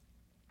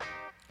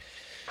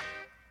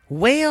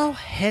Well,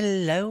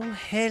 hello,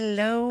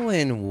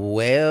 and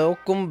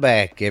welcome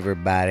back,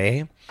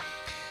 everybody.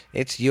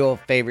 It's your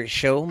favorite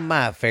show,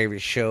 my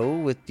favorite show,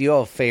 with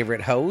your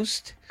favorite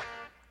host.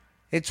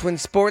 It's when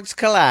sports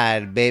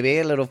collide, baby.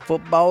 A little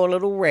football, a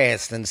little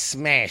wrestling,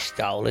 smashed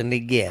all in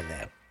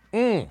together.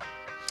 And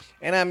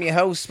I'm your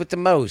host with the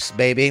most,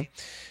 baby.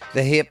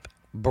 The hip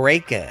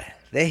breaker,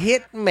 the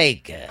hit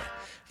maker,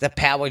 the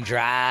power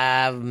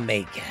drive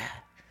maker.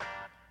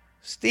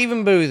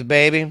 Stephen Booth,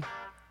 baby.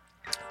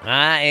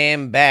 I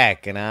am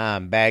back, and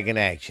I'm back in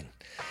action.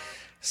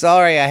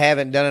 Sorry I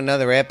haven't done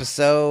another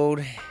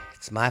episode.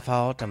 It's my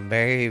fault. I'm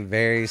very,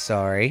 very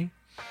sorry.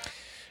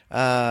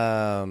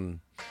 I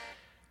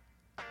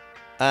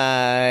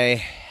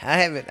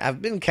haven't.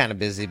 I've been kind of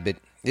busy, but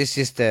it's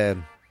just like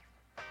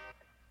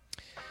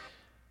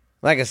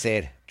I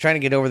said, trying to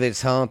get over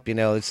this hump. You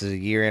know, this is a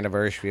year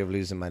anniversary of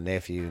losing my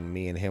nephew, and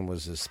me and him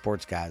was the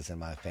sports guys in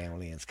my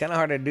family. And it's kind of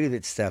hard to do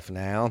that stuff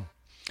now.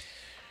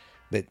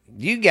 But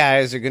you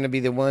guys are going to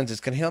be the ones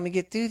that's going to help me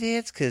get through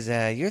this because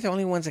you're the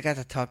only ones I got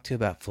to talk to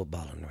about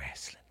football and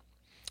wrestling.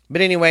 But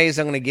anyways,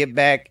 I'm going to get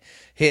back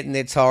hitting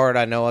it hard.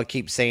 I know I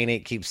keep saying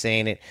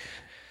it.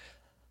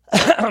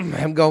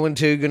 I'm going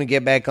to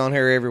get back on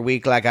here every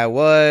week like I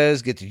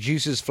was, get the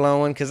juices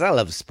flowing because I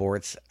love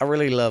sports. I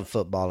really love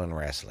football and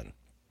wrestling.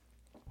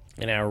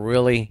 And I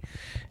really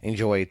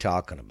enjoy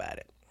talking about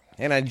it.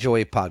 And I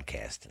enjoy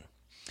podcasting.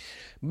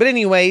 But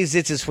anyways,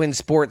 this is when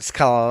sports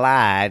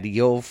collide.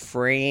 Your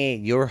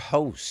friend, your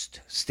host,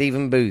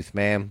 Stephen Booth,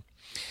 man.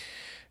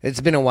 It's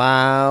been a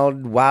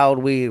wild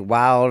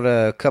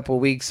couple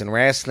of weeks in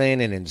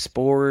wrestling and in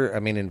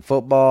in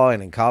football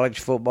and in college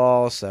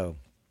football. So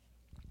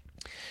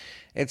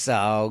it's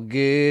all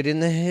good in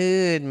the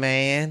hood,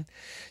 man.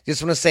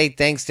 Just want to say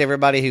thanks to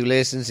everybody who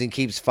listens and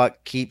keeps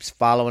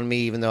following me,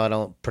 even though I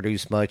don't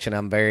produce much, and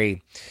I'm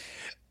very,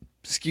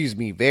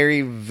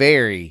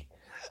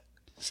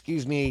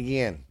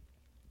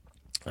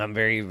 I'm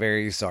very,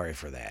 very sorry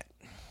for that.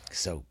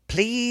 So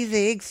please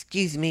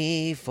excuse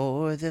me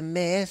for the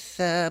mess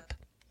up.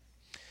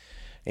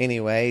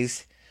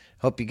 Anyways,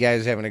 hope you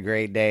guys are having a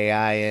great day.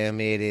 I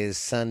am. It is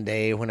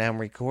Sunday when I'm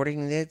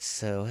recording this.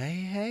 So,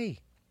 hey.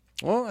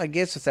 Well, I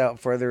guess without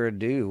further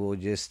ado, we'll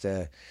just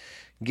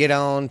get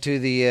on to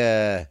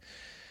the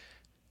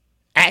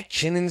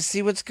action and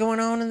see what's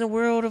going on in the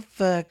world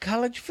of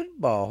college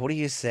football. What do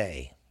you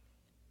say?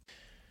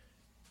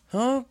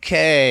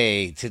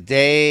 Okay,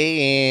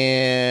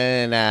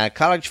 today in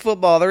college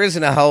football, there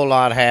isn't a whole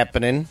lot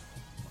happening.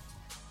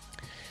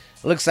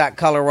 Looks like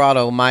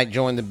Colorado might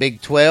join the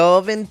Big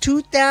 12 in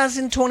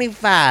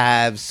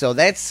 2025, so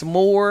that's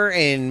more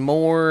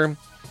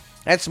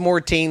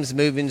teams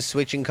moving,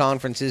 switching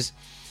conferences,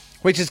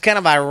 which is kind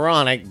of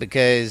ironic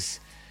because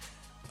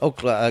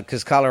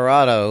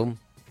Colorado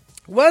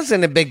was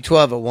in the Big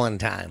 12 at one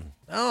time.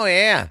 Oh,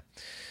 yeah.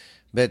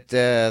 But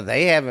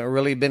they haven't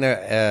really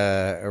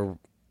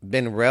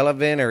been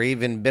relevant or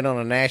even been on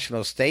a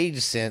national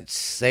stage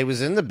since they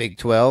was in the Big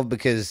 12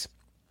 because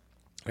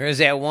there was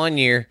that one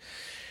year.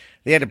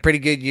 They had a pretty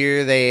good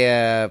year.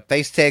 They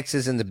faced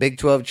Texas in the Big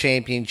 12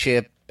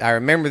 championship. I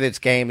remember this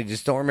game. I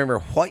just don't remember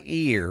what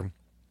year.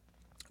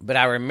 But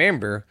I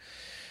remember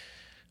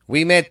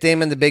we met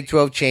them in the Big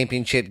 12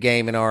 championship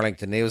game in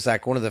Arlington. It was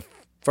like one of the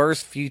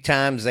first few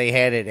times they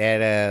had it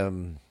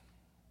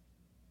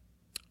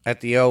at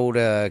the old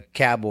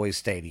Cowboys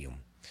Stadium.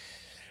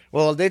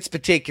 Well, this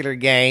particular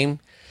game,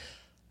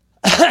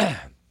 of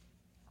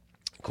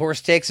course,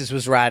 Texas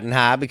was riding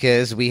high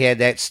because we had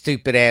that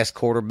stupid-ass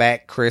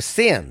quarterback, Chris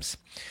Sims.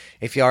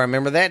 If y'all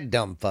remember that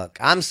dumb fuck.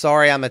 I'm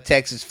sorry, I'm a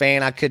Texas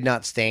fan. I could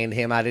not stand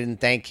him. I didn't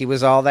think he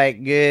was all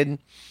that good.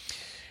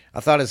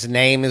 I thought his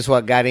name is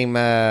what got him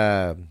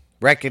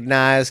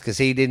recognized because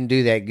he didn't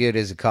do that good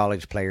as a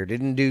college player.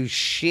 Didn't do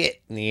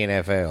shit in the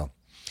NFL.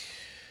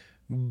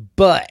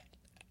 But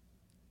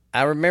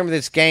I remember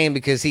this game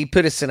because he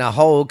put us in a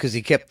hole because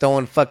he kept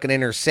throwing fucking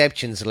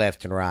interceptions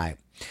left and right.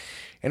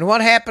 And what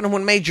happened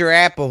when Major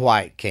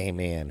Applewhite came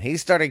in? He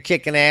started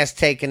kicking ass,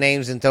 taking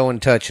names, and throwing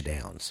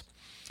touchdowns.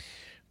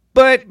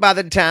 But by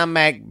the time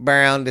Mac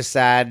Brown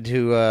decided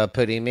to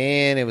put him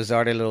in, it was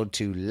already a little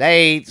too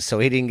late, so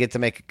he didn't get to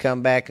make a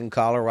comeback, and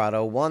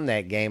Colorado won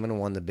that game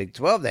and won the Big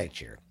 12 that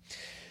year.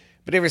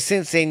 But ever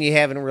since then, you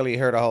haven't really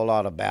heard a whole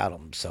lot about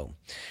them. So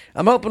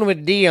I'm hoping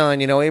with Dion,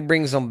 it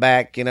brings them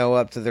back,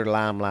 up to their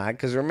limelight.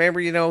 Because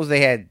remember, they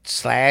had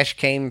Slash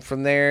came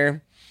from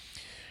there.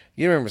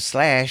 You remember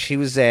Slash? He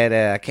was at,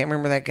 I can't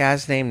remember that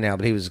guy's name now,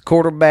 but he was a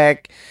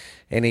quarterback,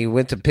 and he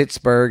went to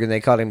Pittsburgh, and they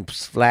called him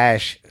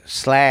Slash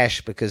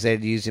because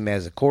they'd use him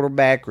as a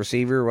quarterback,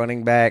 receiver,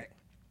 running back.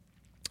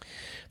 I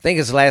think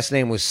his last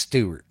name was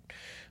Stewart.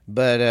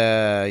 But,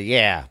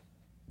 yeah.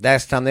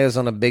 Last time they was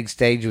on a big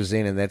stage was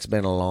in, and that's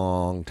been a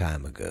long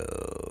time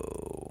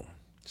ago.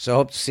 So I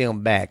hope to see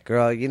him back.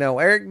 Eric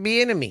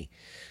Bieniemy,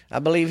 I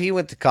believe he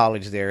went to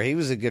college there. He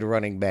was a good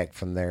running back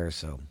from there.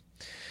 So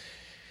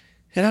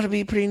it ought to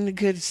be pretty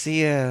good to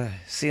see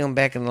him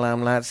back in the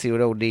limelight, see what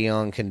old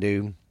Dion can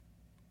do.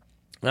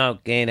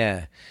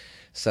 Okay,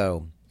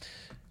 so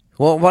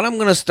Well, what I'm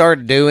going to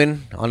start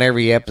doing on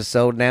every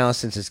episode now,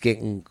 since it's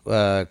getting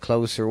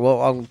closer, well,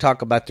 I'll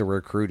talk about the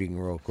recruiting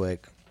real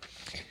quick.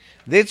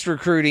 This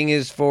recruiting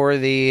is for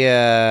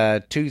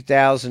the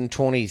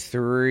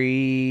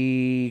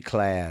 2023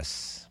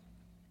 class.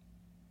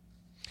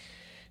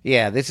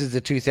 Yeah, this is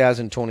the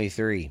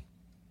 2023.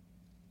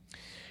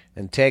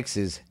 And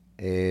Texas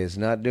is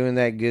not doing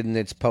that good in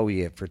its poll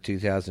yet for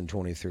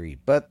 2023.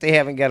 But they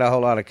haven't got a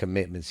whole lot of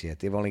commitments yet.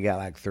 They've only got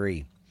like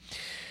 3.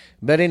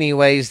 But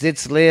anyways,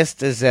 this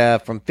list is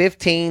from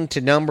 15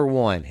 to number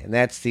 1, and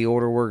that's the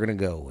order we're going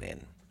to go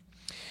in.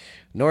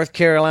 North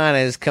Carolina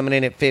is coming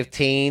in at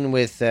 15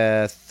 with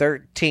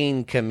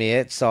 13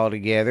 commits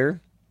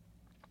altogether.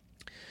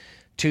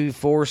 2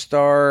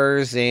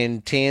 4-stars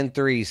and 10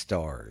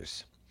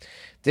 3-stars.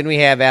 Then we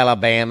have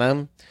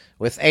Alabama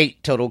with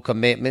 8 total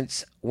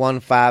commitments,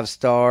 1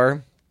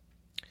 5-star,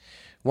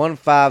 1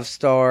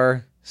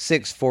 5-star,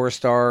 6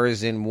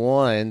 4-stars, and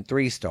 1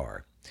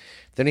 3-star.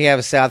 Then we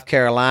have South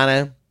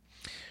Carolina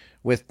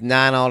with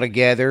 9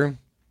 altogether,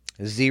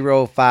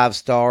 0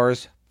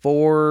 5-stars,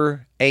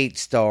 4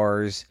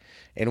 8-stars,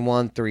 and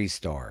 1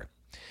 3-star.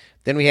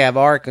 Then we have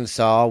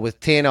Arkansas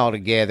with 10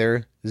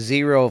 altogether,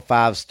 0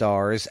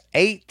 5-stars,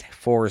 8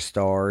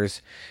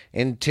 4-stars,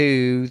 and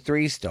 2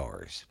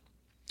 3-stars.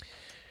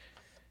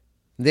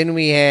 Then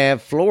we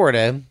have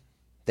Florida.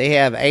 They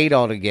have 8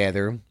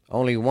 altogether,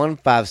 only 1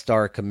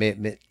 5-star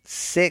commitment,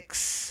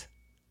 6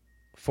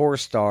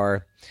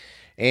 4-star,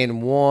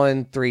 and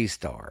 1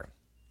 3-star.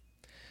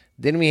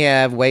 Then we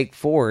have Wake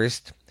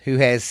Forest, who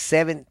has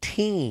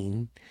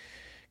 17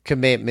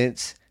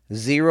 commitments,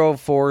 0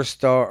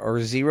 4-star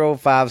or 0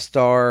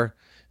 5-star,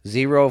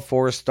 0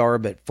 4-star,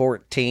 but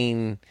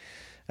 14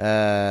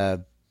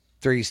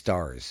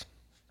 3-stars.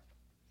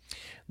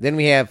 Then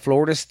we have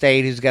Florida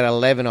State, who's got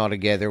 11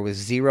 altogether with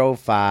 0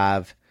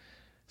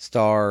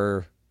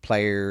 5-star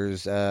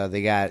players.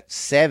 They got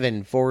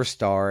 7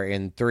 4-star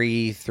and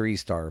 3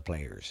 3-star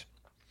players.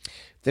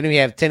 Then we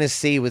have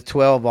Tennessee with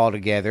 12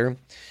 altogether.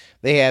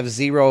 They have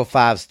 0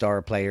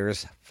 5-star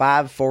players,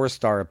 5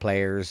 4-star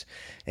players,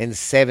 and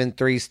 7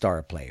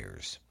 3-star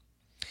players.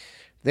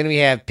 Then we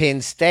have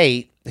Penn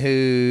State,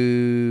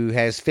 who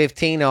has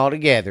 15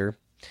 altogether,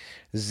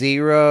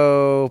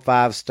 0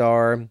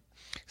 5-star,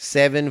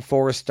 7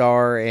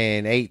 4-star,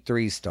 and 8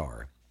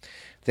 3-star.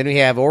 Then we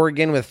have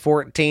Oregon with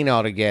 14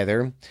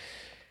 altogether.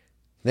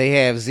 They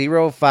have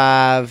 0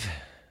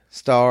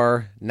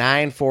 5-star,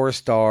 9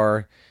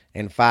 4-star,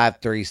 and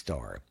 5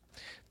 3-star.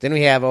 Then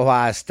we have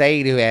Ohio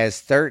State, who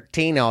has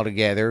 13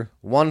 altogether,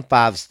 1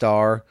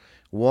 5-star,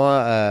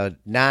 9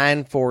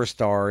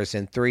 4-stars,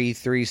 and 3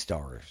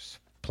 3-stars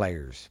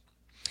players.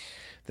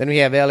 Then we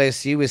have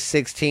LSU with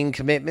 16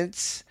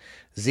 commitments,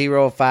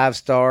 0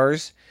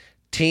 5-stars,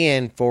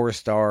 10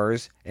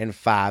 4-stars, and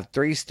 5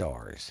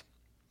 3-stars.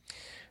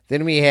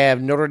 Then we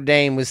have Notre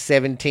Dame with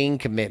 17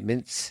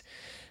 commitments.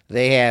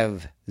 They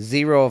have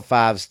 0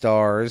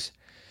 5-stars,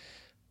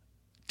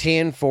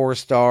 10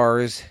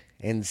 4-stars,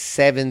 and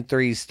 7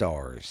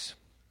 3-stars.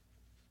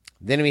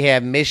 Then we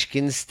have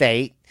Michigan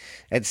State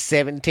at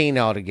 17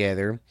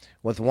 altogether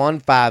with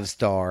 1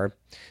 5-star,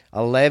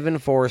 11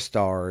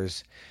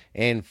 4-stars,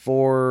 and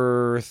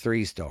 4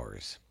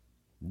 3-stars.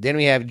 Then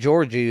we have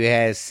Georgia, who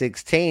has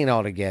 16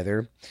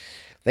 altogether.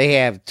 They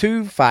have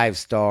 2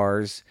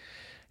 5-stars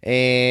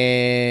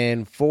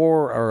and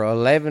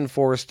 11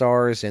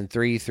 4-stars and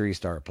 3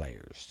 3-star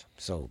players.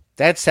 So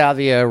that's how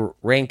the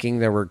ranking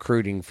the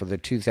recruiting for the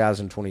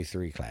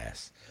 2023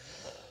 class.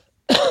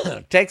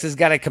 Texas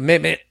got a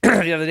commitment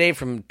the other day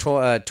from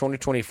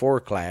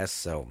 2024 class,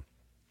 so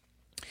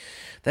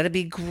that'd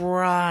be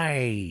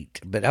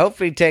great. But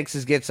hopefully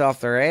Texas gets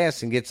off their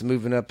ass and gets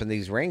moving up in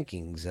these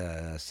rankings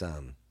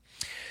some.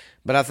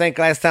 But I think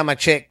last time I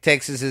checked,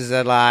 Texas is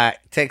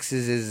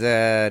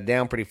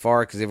down pretty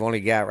far because they've only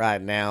got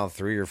right now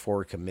 3 or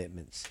 4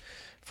 commitments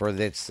for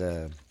this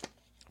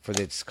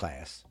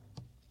class.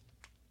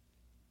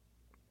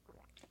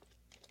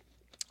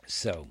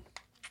 So,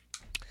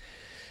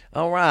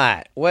 all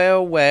right.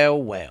 Well.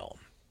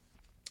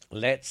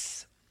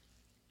 Let's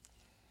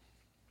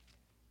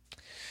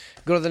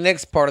go to the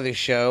next part of the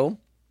show.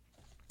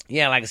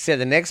 Yeah, like I said,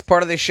 the next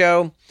part of the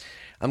show,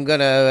 I'm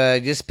gonna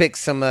just pick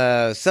some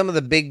of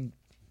the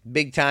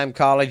big time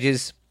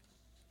colleges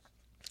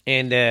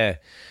and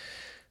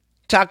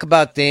talk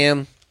about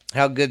them,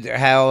 how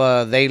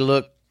they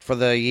look for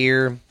the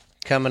year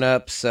coming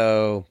up.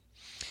 So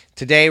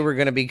today we're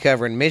going to be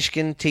covering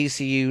Michigan,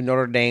 TCU,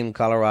 Notre Dame,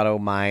 Colorado,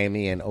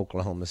 Miami, and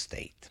Oklahoma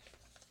State.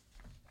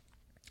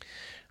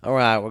 All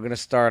right, we're going to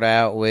start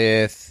out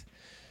with.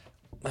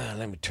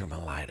 Let me turn my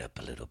light up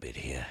a little bit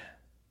here.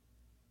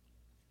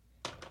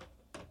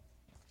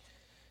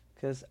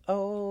 Because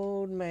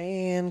old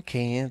man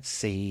can't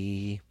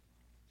see.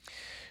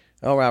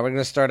 All right, we're going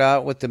to start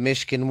out with the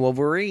Michigan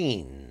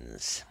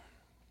Wolverines.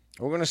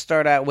 We're going to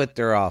start out with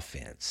their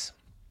offense.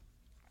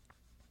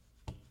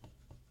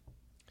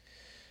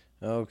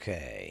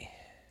 Okay.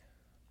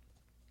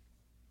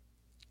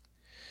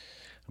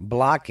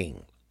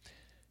 Blocking.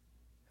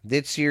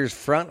 This year's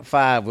front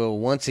five will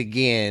once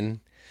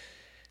again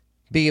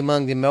be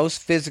among the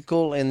most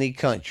physical in the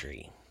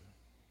country.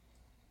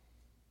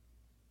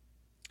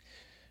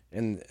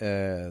 And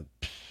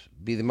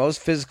be the most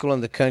physical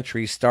in the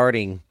country,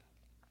 starting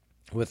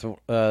with one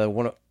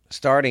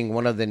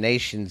of the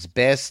nation's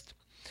best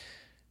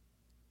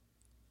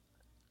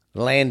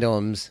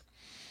landoms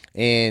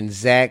in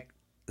Zach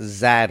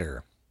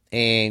Zatter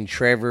and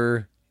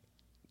Trevor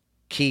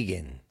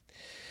Keegan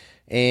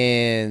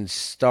and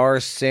star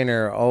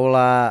center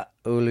Ola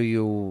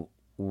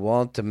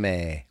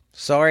Uluwantame.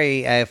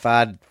 Sorry if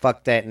I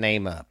fucked that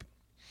name up.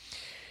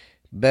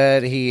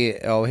 But he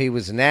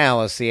was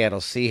now a Seattle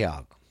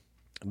Seahawk.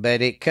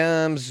 But in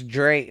comes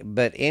Drake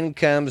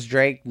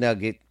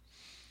Nugent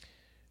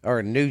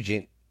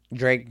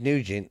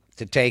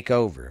to take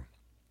over.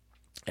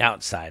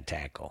 Outside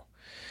tackle.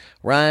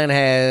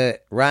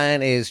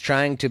 Ryan is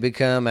trying to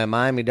become a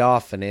Miami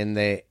Dolphin in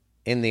the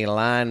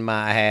line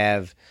might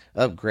have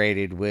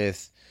upgraded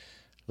with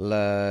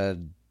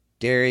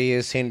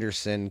Darius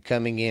Henderson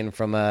coming in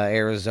from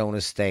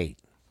Arizona State.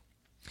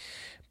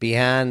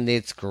 Behind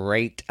its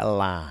great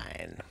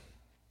line.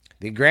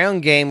 The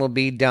ground game will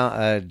be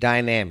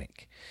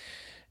dynamic.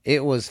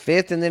 It was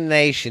fifth in the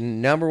nation,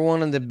 number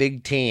one in the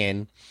Big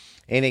Ten,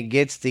 and it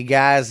gets the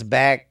guys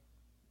back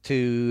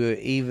to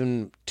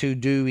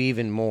do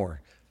even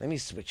more. Let me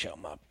switch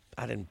out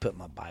I didn't put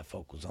my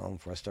bifocals on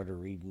before I started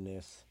reading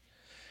this.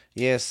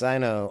 Yes, I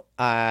know.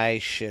 I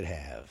should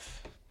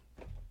have.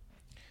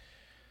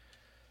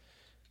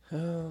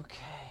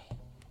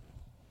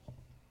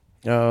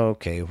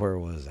 Okay, where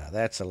was I?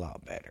 That's a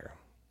lot better.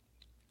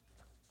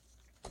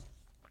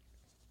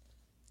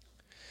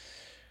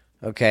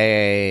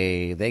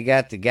 Okay, they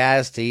got the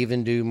guys to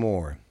even do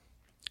more.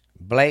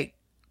 Blake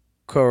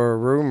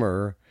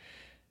Corumer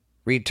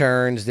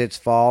returns this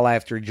fall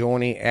after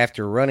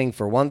running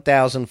for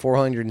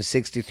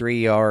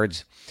 1,463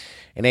 yards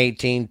and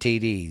 18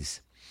 TDs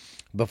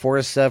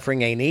before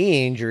suffering a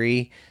knee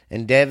injury,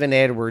 and Devin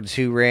Edwards,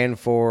 who ran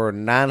for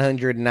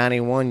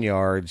 991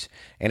 yards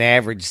and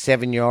averaged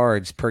 7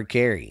 yards per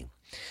carry.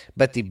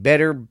 But the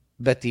better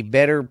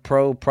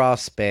pro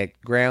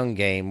prospect ground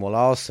game will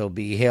also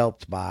be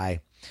helped by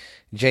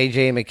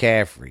J.J.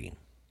 McCaffrey.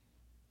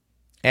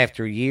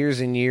 After years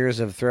and years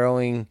of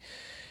throwing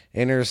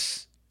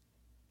interesting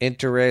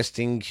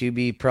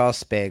QB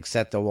prospects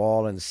at the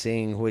wall and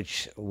seeing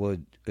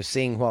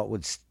what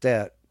would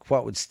stick,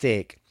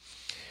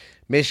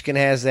 Michigan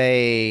has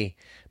a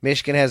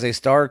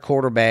star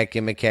quarterback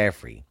in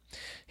McCaffrey.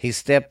 He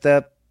stepped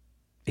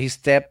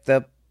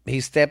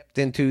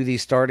into the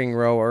starting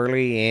role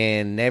early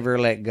and never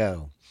let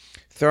go,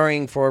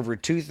 throwing for over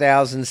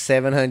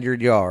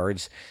 2,700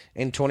 yards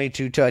and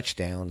 22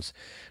 touchdowns,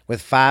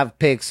 with 5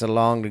 picks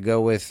along to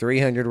go with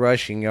 300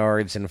 rushing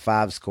yards and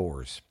 5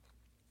 scores.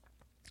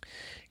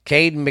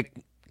 Cade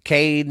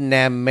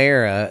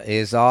Namera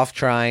is off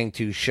trying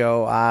to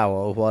show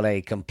Iowa what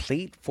a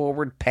complete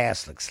forward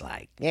pass looks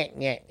like.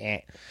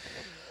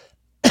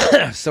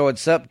 So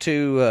it's up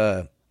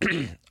to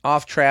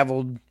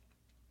off-traveled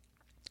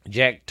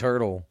Jack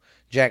Tuttle,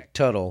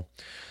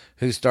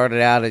 who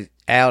started out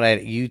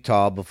at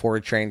Utah before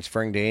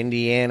transferring to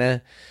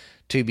Indiana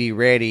to be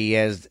ready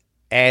as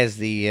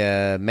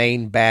the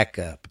main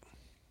backup.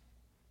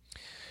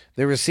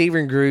 The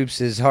receiving groups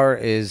is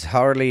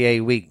hardly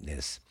a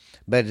weakness,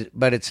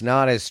 but it's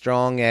not as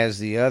strong as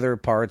the other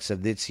parts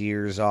of this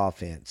year's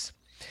offense.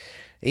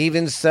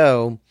 Even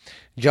so,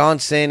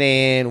 Johnson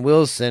and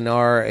Wilson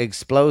are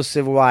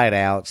explosive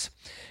wideouts,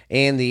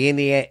 and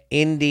the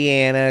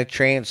Indiana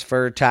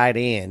transfer tight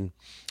end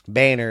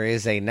Banner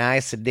is a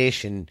nice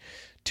addition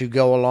to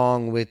go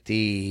along with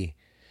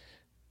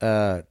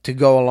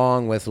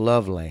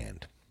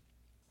Loveland.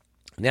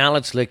 Now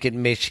let's look at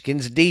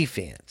Michigan's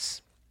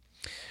defense.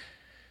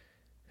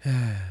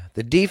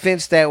 The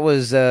defense that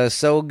was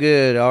so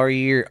good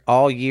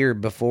all year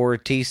before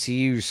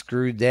TCU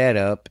screwed that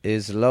up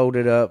is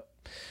loaded up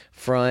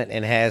front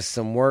and has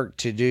some work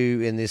to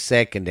do in the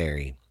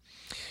secondary.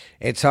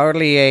 It's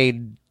hardly a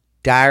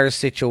dire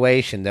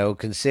situation, though,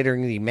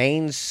 considering the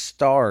main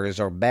stars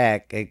are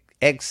back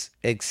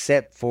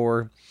except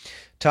for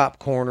top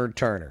corner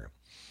Turner.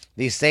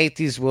 The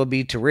safeties will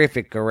be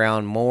terrific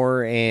around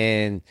Moore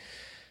and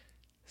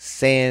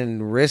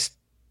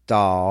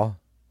Sanristal,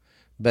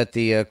 but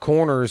the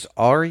corners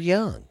are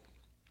young.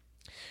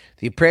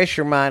 The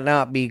pressure might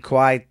not be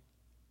quite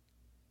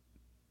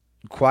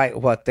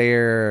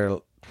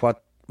the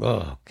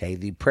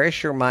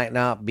pressure might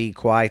not be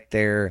quite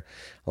there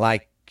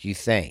like you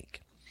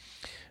think.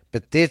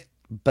 But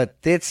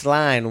this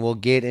line will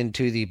get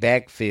into the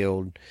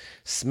backfield.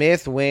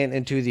 Smith went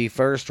into the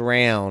first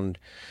round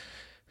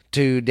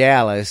to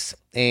Dallas,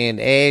 and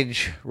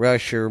edge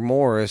rusher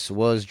Morris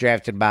was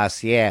drafted by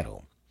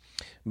Seattle.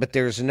 But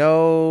there's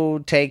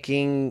no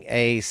taking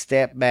a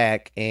step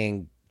back,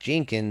 and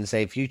Jenkins,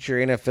 a future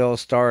NFL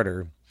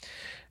starter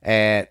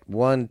at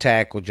one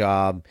tackle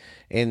job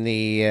in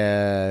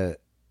the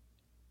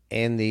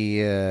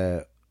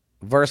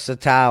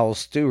versatile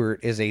Stewart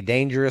is a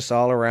dangerous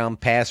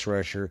all-around pass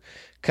rusher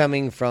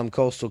coming from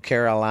Coastal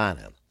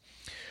Carolina.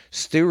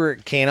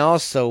 Stewart can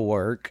also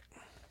work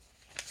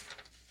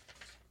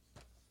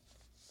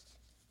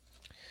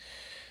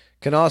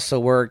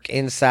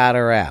inside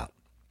or out,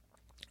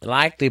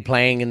 likely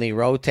playing in the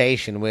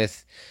rotation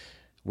with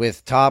a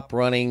top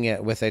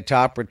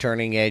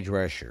returning edge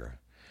rusher,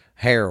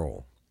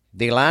 Harrell.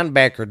 The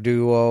linebacker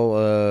duo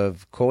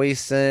of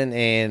Coyson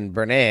and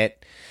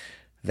Burnett,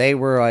 they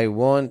were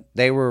 1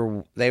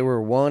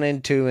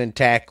 and 2 in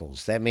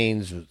tackles. That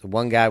means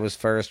one guy was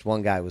first,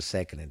 one guy was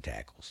second in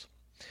tackles.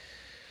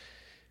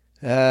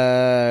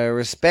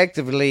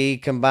 Respectively,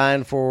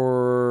 combined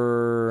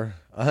for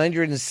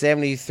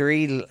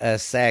 173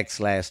 sacks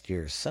last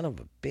year. Son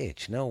of a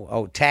bitch. No.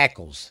 Oh,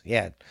 tackles.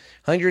 Yeah.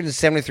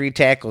 173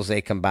 tackles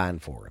they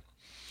combined for.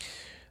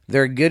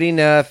 They're good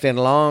enough and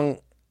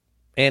along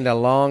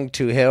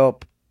to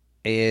help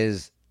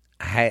is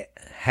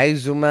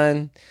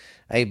Hazuman,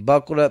 a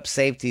buckled-up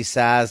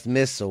safety-sized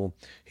missile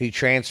who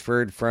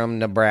transferred from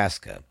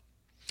Nebraska.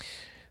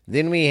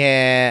 Then we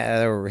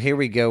have, here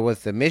we go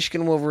with the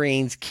Michigan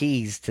Wolverines'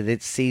 keys to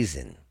this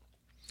season.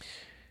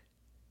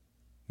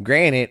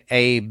 Granted,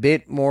 a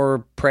bit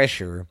more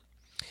pressure.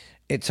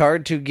 It's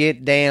hard to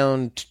get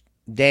down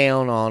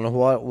on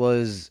what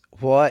was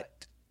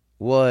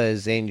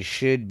and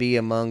should be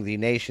among the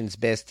nation's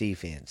best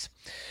defense.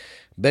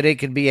 But it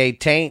could be a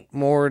taint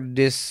more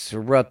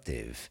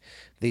disruptive.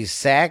 The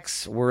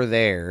sacks were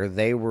there.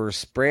 They were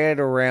spread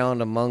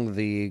around among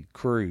the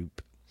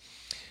group.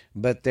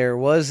 But there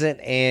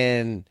wasn't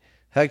an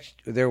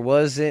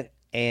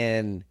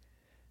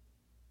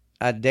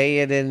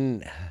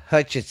Adaydin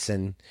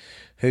Hutchinson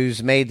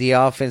who's made the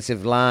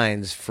offensive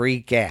lines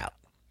freak out.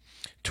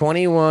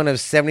 21 of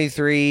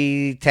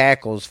 73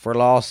 tackles for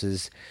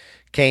losses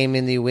came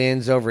in the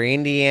wins over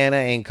Indiana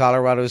and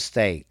Colorado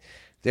State.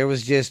 There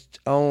was just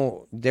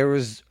one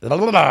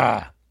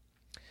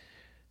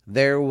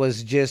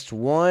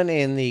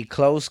in the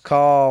close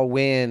call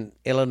win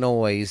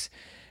Illinois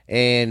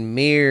and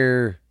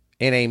a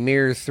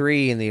mere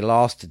 3 in the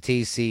loss to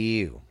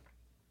TCU.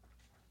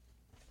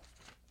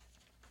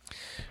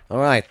 All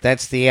right,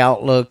 that's the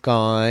outlook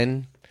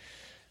on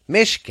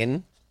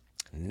Michigan.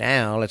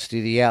 Now let's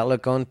do the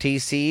outlook on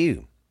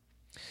TCU.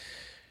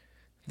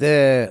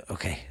 The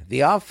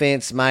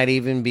offense might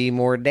even be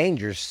more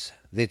dangerous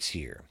this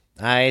year.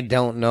 I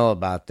don't know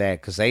about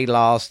that because they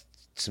lost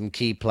some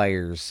key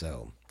players.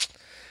 So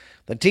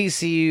the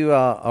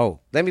TCU,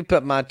 let me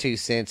put my 2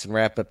 cents and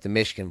wrap up the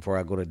Michigan before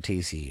I go to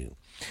TCU.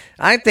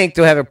 I think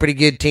they'll have a pretty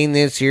good team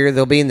this year.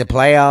 They'll be in the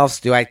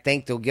playoffs. Do I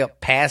think they'll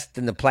get past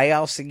in the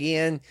playoffs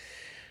again?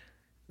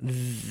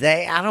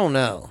 I don't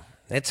know.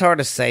 It's hard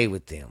to say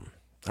with them.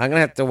 I'm going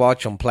to have to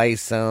watch them play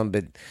some,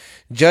 but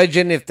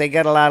judging if they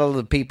got a lot of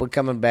the people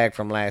coming back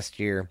from last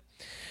year,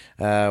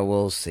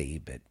 we'll see.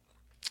 But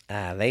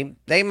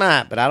they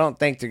might, but I don't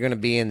think they're going to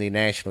be in the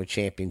national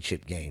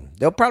championship game.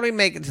 They'll probably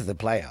make it to the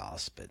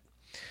playoffs, but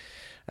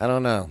I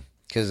don't know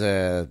because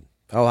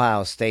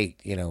Ohio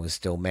State, is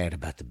still mad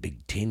about the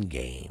Big Ten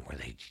game where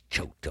they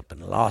choked up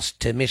and lost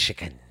to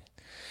Michigan.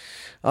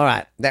 All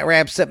right, that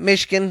wraps up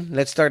Michigan.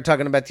 Let's start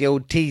talking about the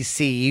old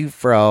TCU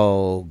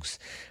Frogs.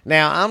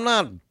 Now, I'm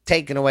not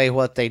taking away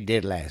what they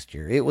did last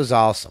year. It was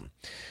awesome.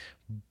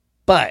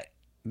 But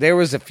there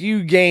was a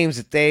few games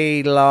that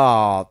they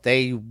lost.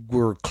 They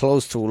were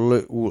close to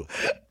losing,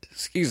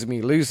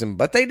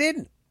 but they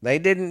didn't. They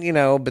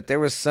didn't, but there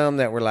was some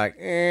that were like,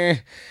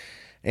 and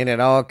it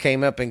all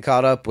came up and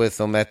caught up with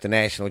them at the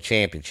national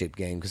championship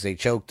game because they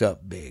choked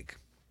up big.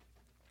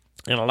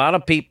 And a lot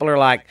of people are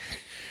like,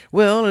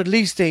 well, at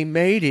least they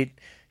made it.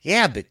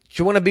 Yeah, but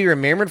you want to be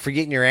remembered for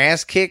getting your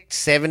ass kicked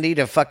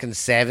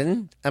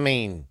 70-7? I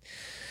mean,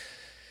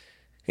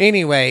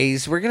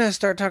 anyways, we're going to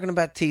start talking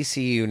about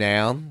TCU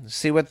now.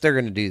 See what they're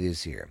going to do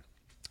this year.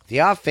 The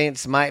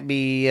offense might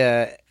be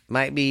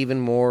even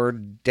more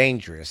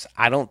dangerous.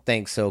 I don't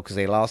think so because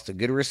they lost a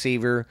good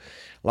receiver,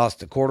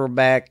 lost a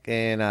quarterback,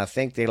 and I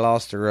think they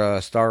lost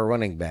their star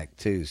running back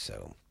too.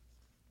 So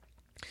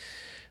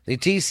the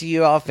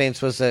TCU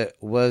offense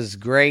was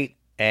great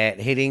at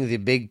hitting the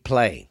big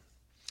play,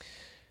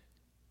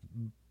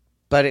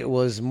 but it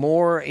was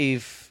more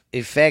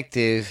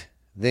effective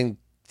than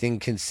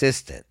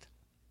consistent.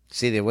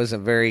 See, they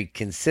wasn't very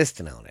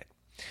consistent on it,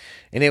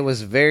 and it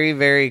was very,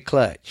 very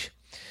clutch.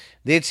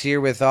 This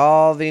year, with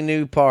all the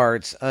new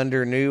parts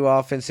under new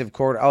offensive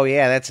coordinator. Oh,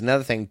 yeah, that's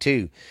another thing,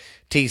 too.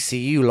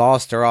 TCU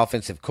lost their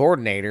offensive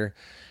coordinator.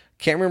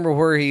 Can't remember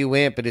where he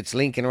went, but it's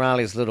Lincoln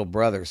Riley's little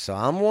brother. So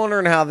I'm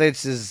wondering how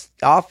this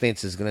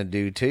offense is going to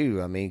do,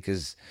 too.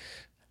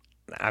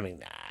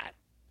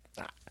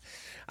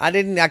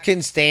 I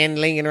couldn't stand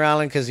Lincoln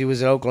Riley because he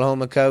was an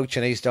Oklahoma coach,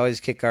 and he used to always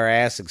kick our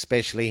ass,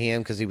 especially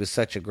him because he was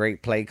such a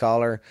great play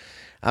caller.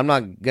 I'm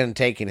not going to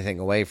take anything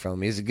away from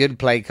him. He's a good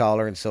play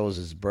caller, and so is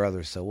his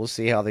brother. So we'll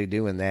see how they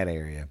do in that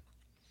area.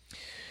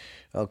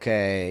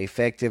 Okay,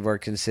 effective or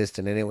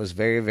consistent, and it was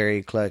very,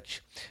 very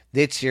clutch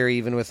this year,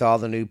 even with all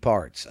the new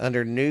parts.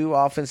 Under new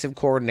offensive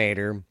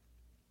coordinator,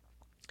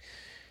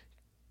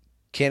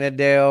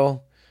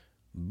 Kennedale,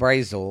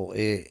 Brazel.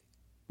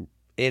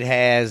 It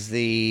has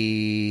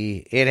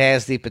the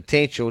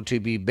potential to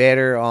be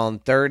better on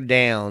third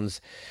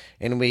downs,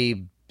 and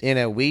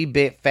a wee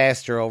bit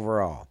faster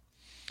overall.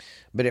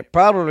 But it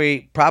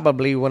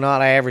probably will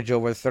not average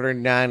over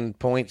 39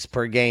 points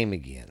per game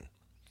again.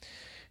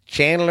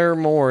 Chandler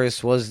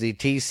Morris was the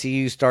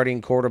TCU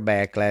starting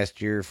quarterback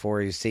last year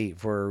for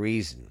a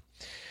reason.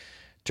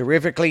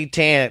 Terrifically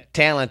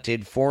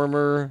talented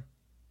former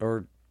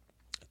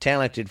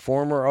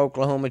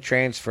Oklahoma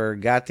transfer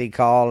got the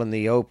call in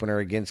the opener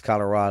against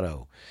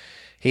Colorado.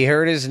 He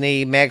hurt his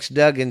knee, Max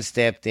Duggan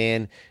stepped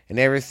in, and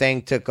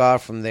everything took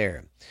off from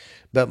there.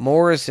 But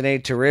Morris, if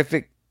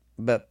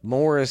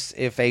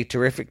a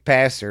terrific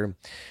passer,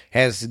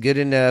 has good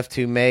enough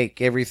to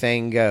make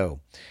everything go,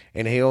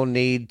 and he'll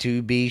need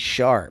to be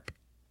sharp.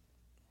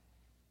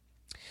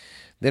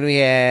 Then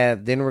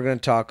we're going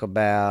to talk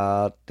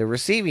about the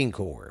receiving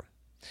corps.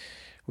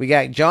 We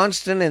got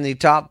Johnston, and the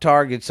top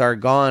targets are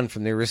gone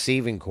from the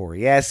receiving corps.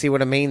 Yeah, see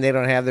what I mean? They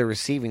don't have the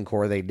receiving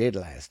corps they did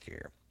last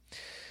year.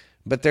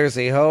 But there's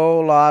a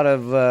whole lot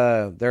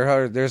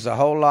there's a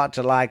whole lot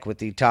to like with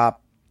the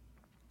top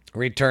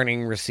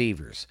returning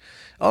receivers.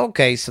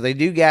 Okay, so they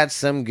do got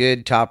some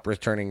good top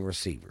returning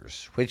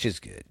receivers, which is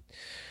good.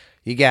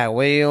 You got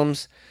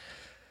Williams,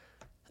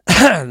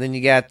 then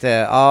you got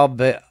the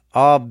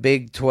all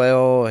Big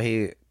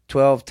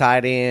 12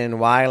 tight end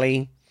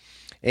Wiley,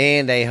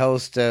 and a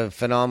host of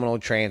phenomenal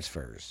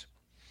transfers.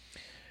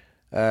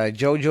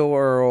 JoJo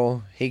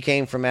Earl, he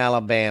came from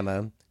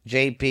Alabama.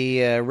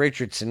 J.P.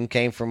 Richardson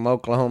came from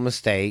Oklahoma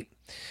State.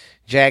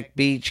 Jack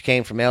Beach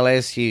came from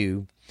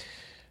LSU,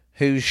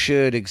 who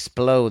should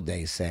explode,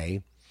 they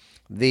say.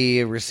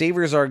 The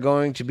receivers are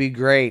going to be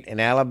great,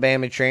 and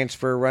Alabama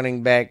transfer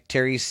running back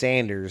Terry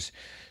Sanders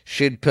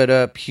should put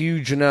up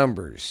huge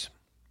numbers.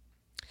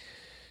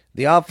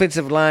 The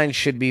offensive line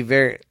should be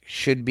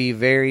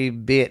very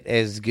bit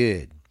as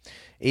good.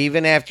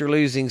 Even after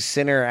losing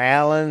center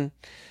Allen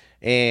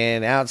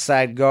and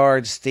outside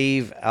guard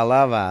Steve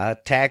Alava,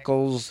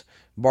 tackles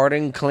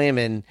Barton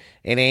Clement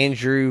and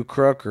Andrew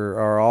Crooker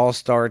are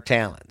all-star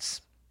talents.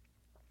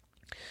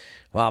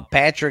 While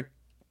Patrick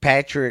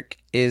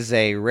is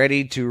a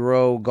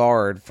ready-to-roll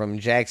guard from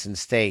Jackson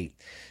State,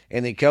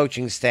 and the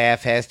coaching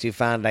staff has to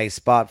find a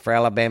spot for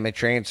Alabama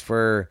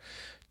transfer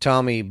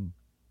Tommy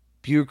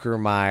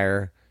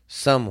Buchermeyer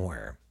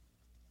somewhere.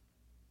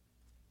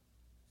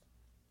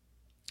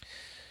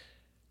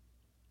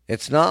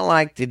 It's not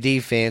like the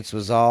defense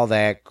was all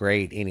that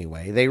great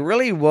anyway. They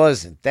really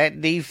wasn't. That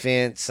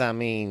defense, I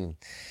mean,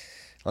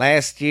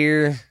 last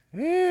year,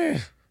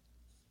 it's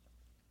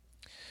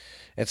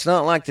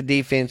not like the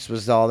defense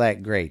was all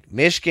that great.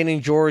 Michigan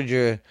and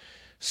Georgia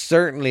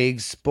certainly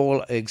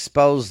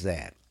exposed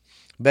that.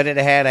 But it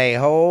had a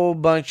whole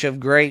bunch of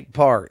great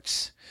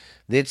parts.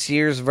 This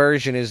year's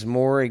version is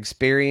more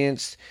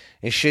experienced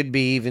and should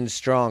be even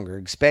stronger,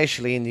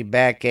 especially in the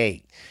back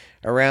eight,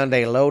 around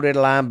a loaded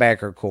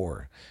linebacker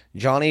core.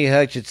 Johnny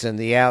Hutchinson,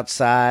 the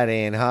outside,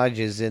 and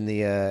Hodges in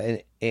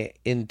the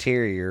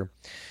interior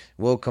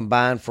will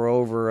combine for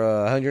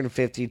over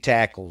 150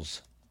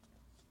 tackles.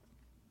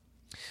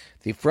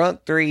 The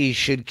front three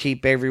should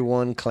keep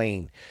everyone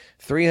clean.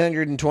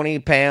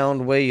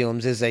 320-pound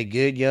Williams is a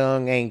good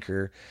young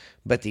anchor,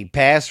 but the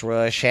pass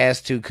rush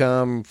has to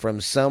come from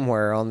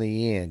somewhere on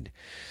the end,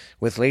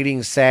 with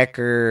leading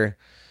sacker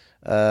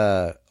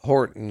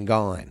Horton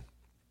gone.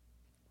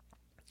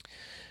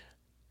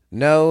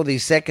 No, the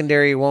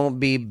secondary won't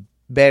be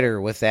better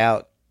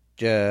without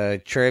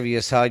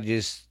Trevius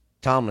Hodges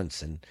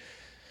Tomlinson.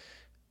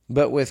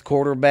 But with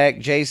quarterback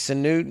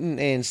Jason Newton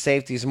and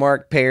safeties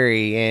Mark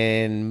Perry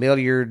and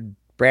Milliard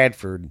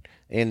Bradford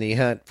in the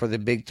hunt for the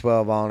Big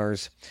 12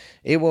 honors,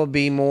 it will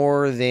be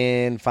more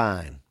than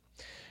fine.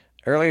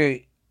 Earlier,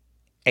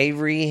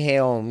 Avery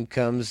Helm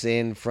comes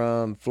in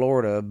from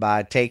Florida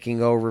by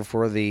taking over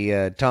for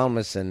the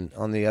Tomlinson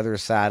on the other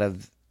side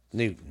of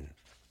Newton.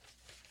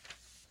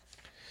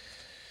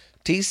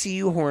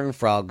 TCU Horned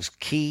Frogs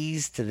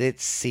keys to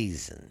this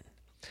season.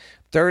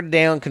 Third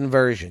down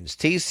conversions.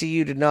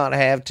 TCU did not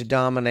have to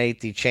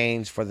dominate the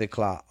chains of the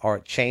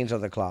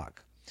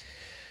clock.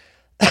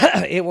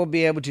 It will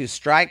be able to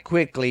strike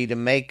quickly to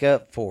make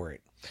up for it,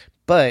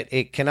 but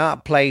it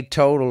cannot be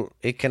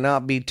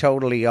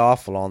totally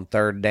awful on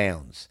third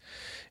downs.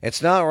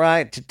 It's not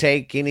right to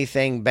take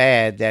anything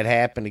bad that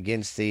happened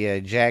against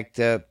the jacked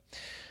up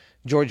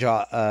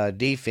Georgia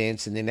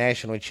defense in the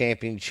national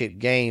championship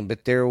game,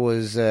 but there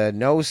was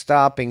no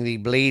stopping the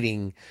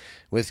bleeding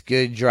with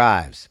good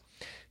drives.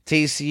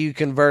 TCU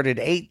converted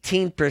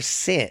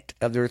 18%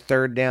 of their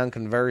third down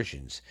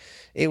conversions.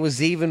 It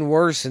was even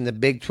worse in the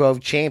Big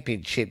 12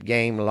 championship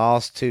game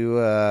lost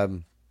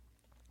to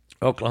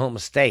Oklahoma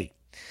State.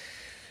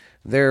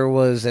 There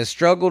was a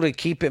struggle to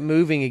keep it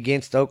moving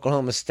against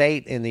Oklahoma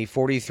State in the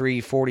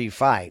 43-40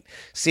 fight.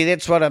 See,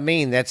 that's what I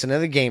mean. That's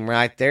another game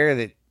right there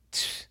that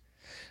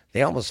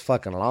they almost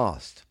fucking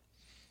lost.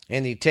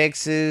 And the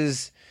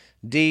Texas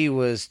D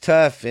was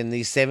tough in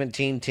the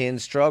 17-10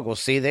 struggle.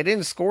 See, they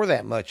didn't score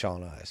that much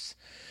on us.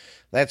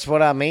 That's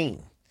what I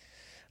mean.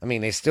 I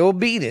mean, they still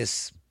beat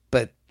us,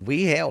 but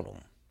we held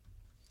them.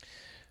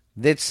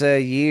 This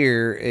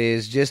year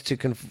is just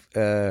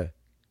to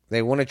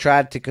they want to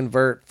try to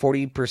convert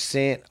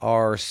 40%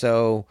 or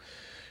so,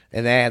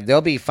 and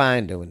they'll be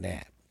fine doing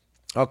that.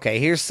 Okay,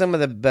 here's some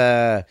of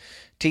the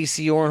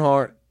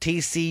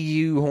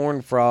TCU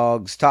Horned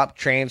Frogs' top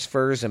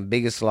transfers and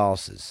biggest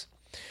losses.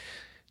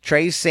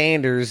 Trey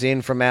Sanders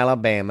in from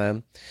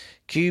Alabama.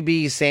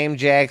 QB Sam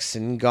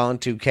Jackson gone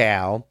to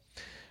Cal.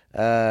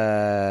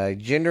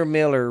 Jinder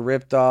Miller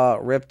ripped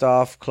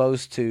off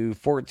close to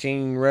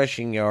 14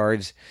 rushing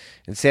yards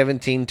and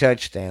 17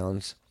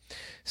 touchdowns.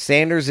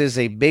 Sanders is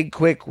a big,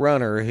 quick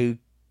runner who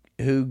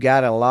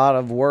got a lot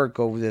of work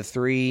over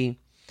the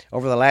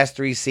last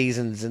 3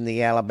 seasons in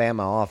the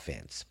Alabama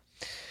offense.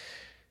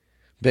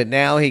 But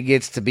now he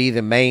gets to be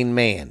the main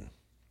man.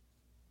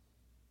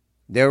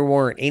 There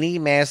weren't any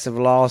massive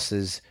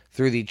losses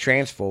through the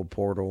transfer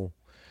portal,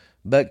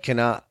 but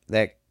cannot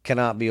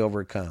be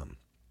overcome.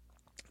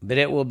 But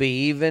it will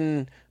be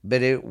even.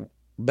 But it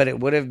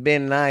would have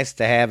been nice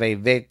to have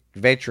a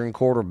veteran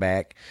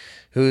quarterback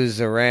who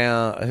was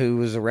around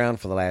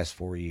for the last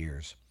 4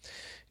 years.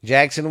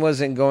 Jackson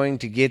wasn't going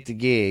to get the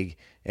gig,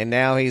 and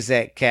now he's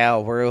at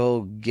Cal where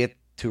he'll get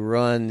to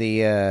run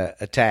the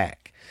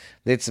attack.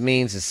 This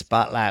means the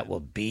spotlight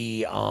will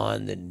be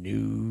on the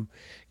new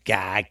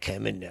guy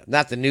coming up.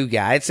 Not the new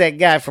guy. It's that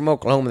guy from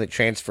Oklahoma that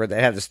transferred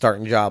that had the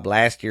starting job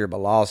last year but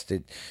lost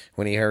it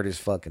when he hurt his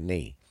fucking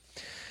knee.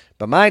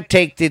 But my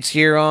take this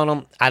year on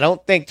them, I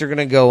don't think they're going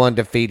to go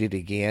undefeated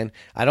again.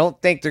 I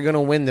don't think they're going to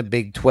win the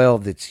Big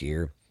 12 this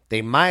year.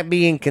 They might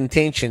be in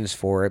contentions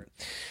for it.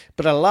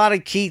 But a lot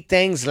of key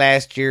things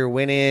last year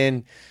went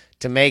in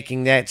to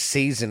making that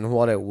season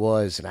what it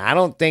was. And I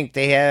don't think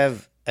they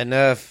have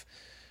enough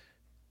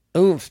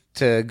oomph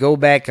to go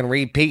back and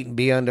repeat and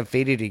be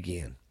undefeated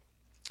again.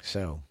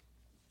 So,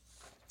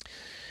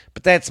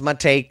 but that's my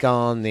take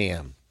on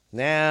them.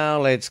 Now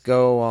let's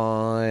go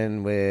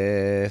on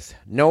with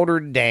Notre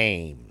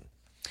Dame.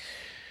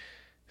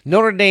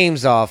 Notre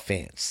Dame's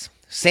offense.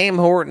 Sam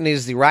Horton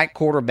is the right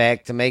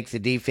quarterback to make the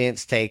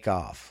defense take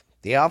off.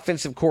 The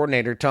offensive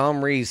coordinator,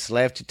 Tom Rees,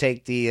 left to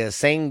take the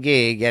same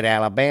gig at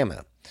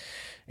Alabama.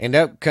 And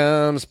up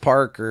comes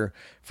Parker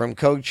from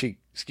coaching,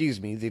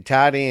 the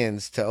tight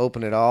ends to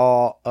open it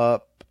all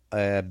up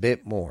a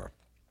bit more.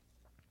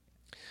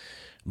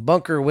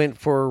 Bunker went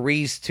with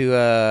Reese to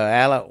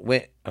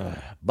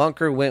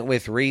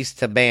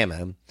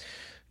Bama.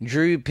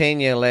 Drew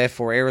Pena left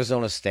for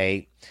Arizona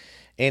State,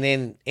 and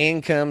then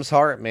in comes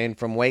Hartman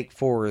from Wake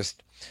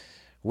Forest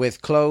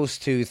with close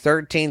to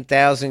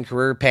 13,000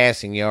 career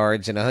passing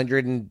yards and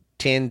 110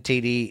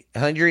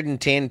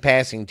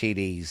 passing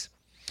TDs.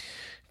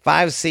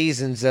 5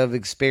 seasons of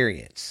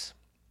experience.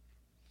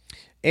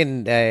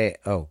 And a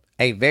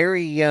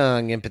very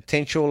young and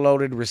potential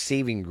loaded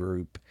receiving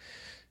group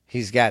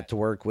he's got to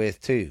work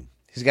with too.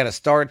 He's got a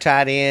star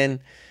tight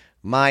end.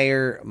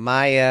 Meyer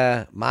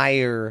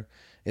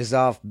is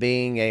off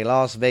being a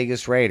Las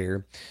Vegas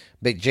Raider,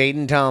 but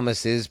Jaden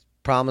Thomas is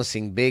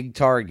promising big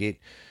target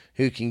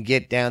who can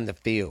get down the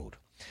field.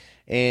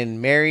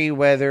 And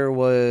Merriweather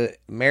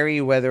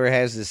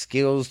has the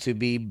skills to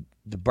be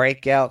the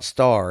breakout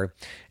star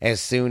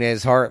as soon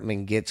as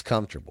Hartman gets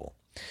comfortable.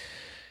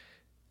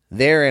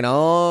 There and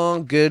all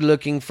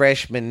good-looking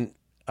freshmen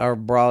are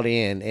brought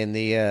in, and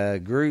the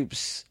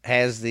groups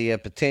has the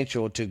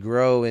potential to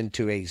grow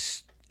into a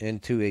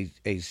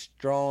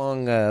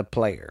strong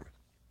player.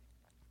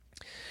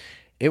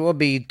 It will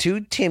be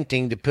too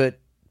tempting to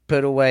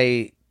put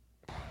away.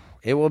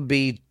 It will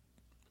be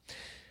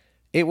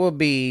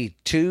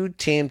too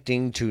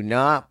tempting to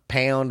not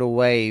pound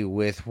away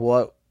with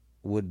what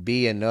would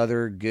be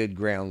another good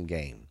ground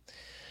game.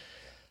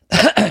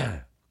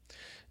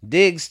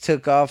 Diggs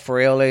took off for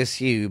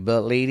LSU,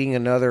 but leading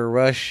another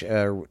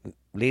rusher,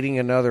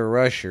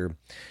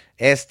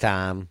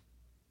 S-Time,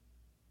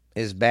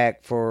 is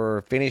back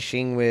for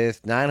finishing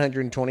with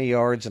 920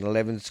 yards and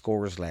 11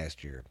 scores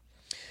last year,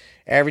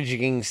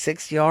 averaging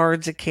 6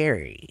 yards a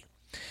carry.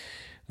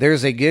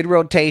 There's a good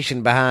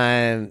rotation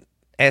behind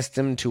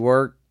Estem to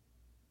work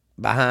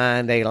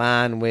behind a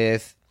line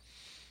with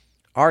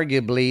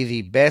arguably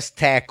the best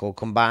tackle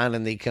combined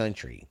in the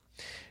country.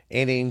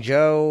 And in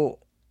Joe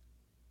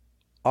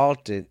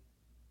Alt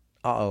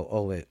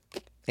on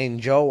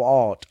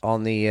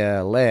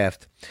the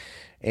left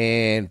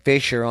and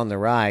Fisher on the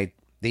right,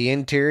 the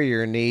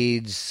interior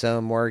needs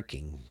some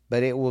working,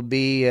 but it will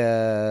be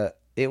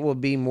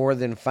more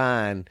than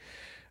fine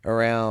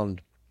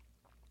around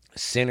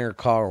center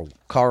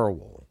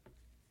Carwell.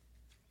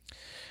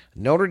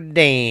 Notre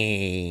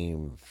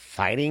Dame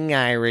Fighting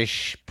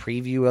Irish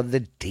preview of the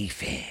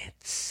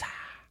defense.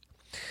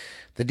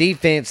 The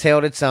defense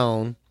held its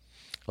own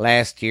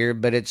last year,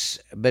 but it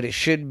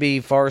should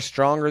be far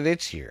stronger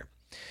this year.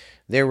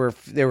 There were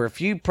a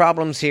few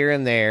problems here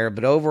and there,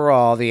 but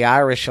overall the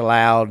Irish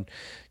allowed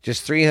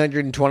just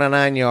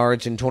 329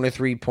 yards and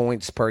 23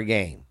 points per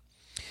game.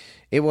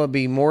 It will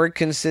be more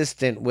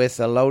consistent with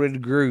a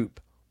loaded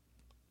group.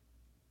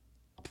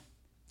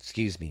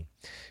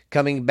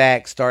 coming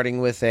back, starting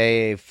with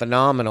a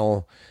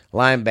phenomenal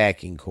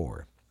linebacking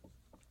core.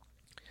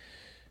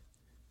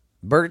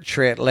 Burt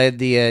Tritt led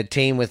the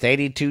team with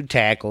 82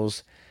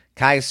 tackles.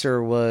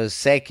 Kaiser was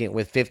second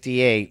with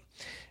 58,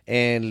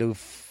 and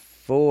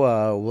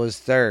Lufua was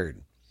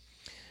third,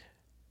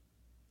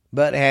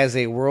 but has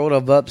a world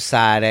of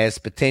upside as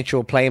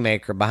potential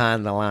playmaker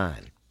behind the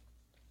line.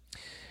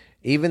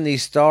 Even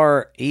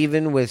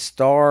with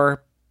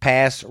star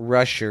pass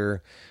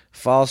rusher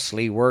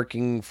falsely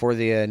working for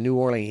the New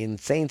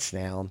Orleans Saints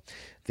now,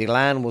 the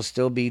line will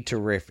still be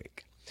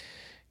terrific.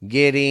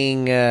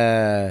 Getting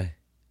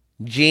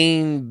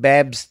Gene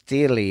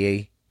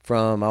Babstili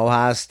from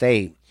Ohio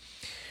State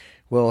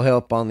will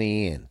help on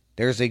the end.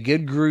 There's a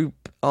good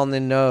group on the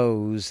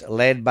nose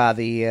led by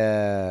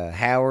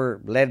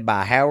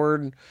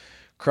Howard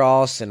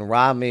Cross and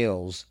Rye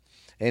Mills,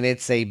 and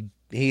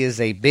he is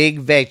a big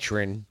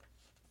veteran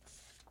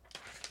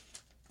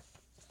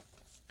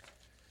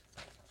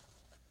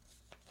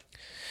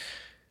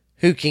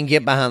who can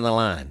get behind the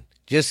line.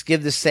 Just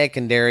give the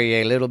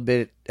secondary a little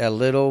bit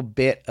of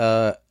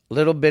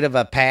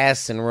a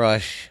pass and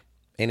rush,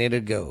 and it'll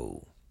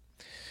go.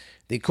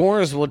 The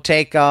corners will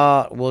take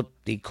care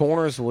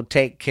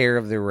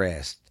of the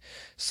rest.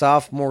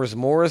 Sophomores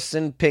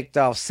Morrison picked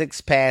off 6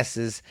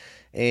 passes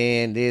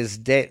and is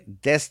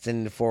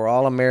destined for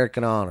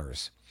All-American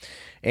honors.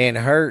 And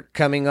Hurt,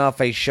 coming off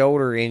a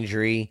shoulder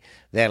injury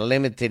that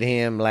limited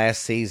him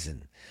last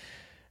season,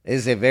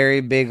 is a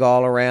very big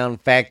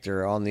all-around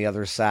factor on the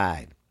other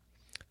side.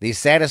 The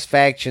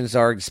satisfactions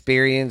are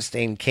experienced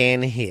and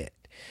can hit,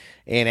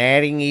 and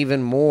adding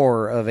even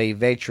more of a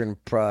veteran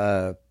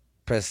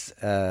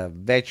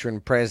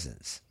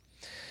presence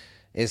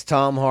is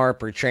Tom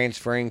Harper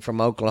transferring from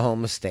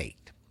Oklahoma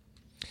State.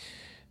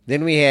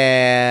 Then we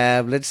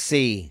have,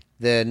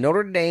 the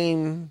Notre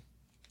Dame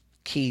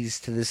keys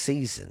to the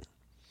season.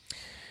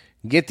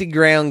 Get the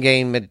ground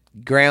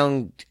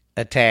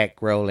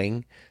attack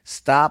rolling.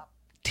 Stop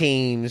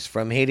teams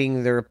from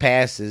hitting their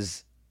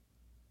passes.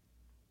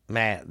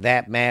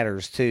 That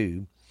matters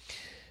too.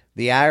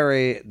 The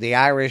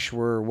Irish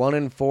were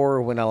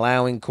 1-4 when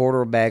allowing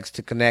quarterbacks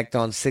to connect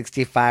on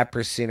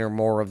 65% or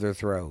more of their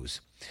throws.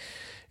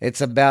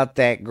 It's about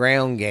that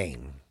ground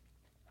game.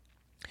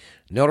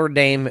 Notre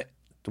Dame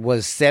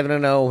was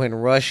 7-0 when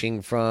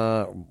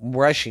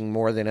rushing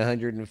more than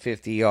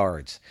 150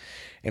 yards,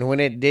 and when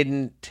it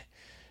didn't,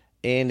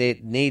 and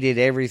it needed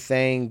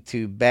everything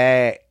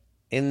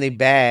in the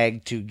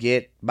bag to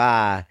get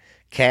by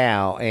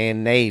Cal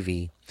and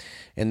Navy,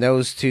 and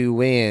those 2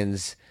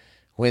 wins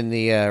when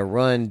the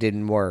run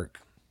didn't work.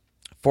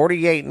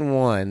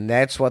 48-1.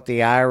 That's what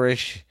the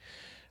Irish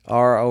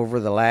are over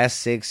the last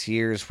 6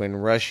 years when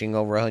rushing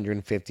over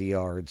 150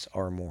 yards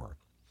or more,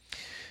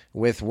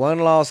 with 1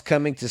 loss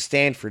coming to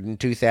Stanford in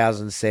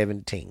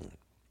 2017.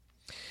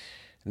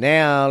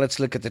 Now let's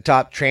look at the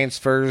top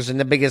transfers and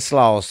the biggest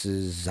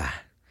losses.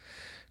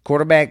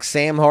 Quarterback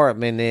Sam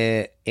Hartman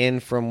in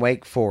from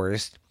Wake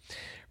Forest.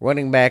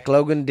 Running back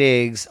Logan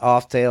Diggs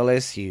off to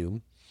LSU.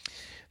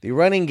 The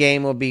running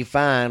game will be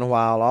fine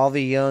while all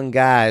the young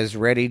guys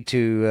ready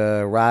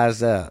to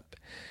rise up.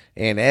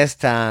 And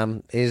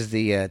S-Time is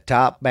the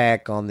top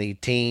back on the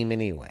team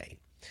anyway.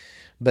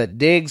 But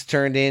Diggs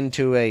turned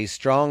into a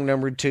strong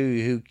number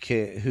 2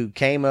 who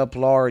came up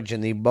large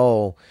in the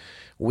bowl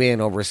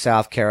win over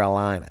South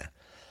Carolina.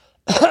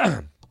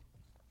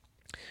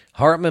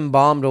 Hartman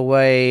bombed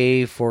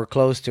away for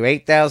close to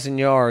 8,000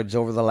 yards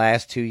over the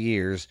last 2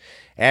 years,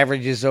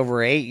 averages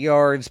over 8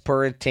 yards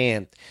per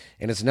attempt,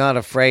 and is not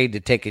afraid to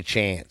take a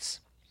chance.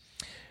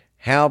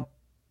 How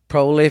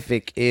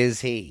prolific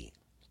is he?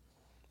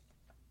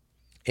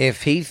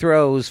 If he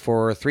throws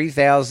for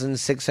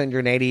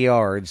 3,680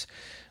 yards,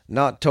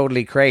 not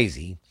totally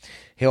crazy,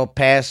 he'll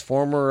pass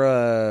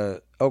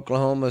former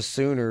Oklahoma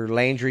Sooner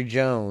Landry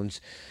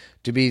Jones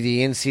to be the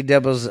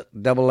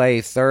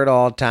NCAA third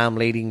all-time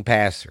leading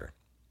passer.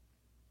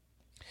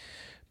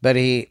 But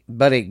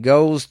it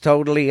goes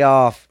totally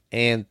off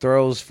and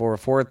throws for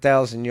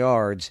 4,000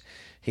 yards.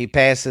 He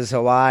passes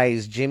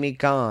Hawaii's Jimmy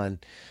Kahn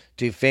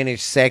to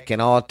finish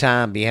second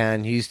all-time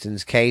behind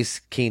Houston's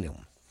Case Keenum.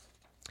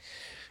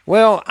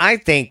 Well, I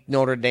think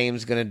Notre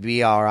Dame's going to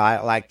be all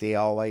right like they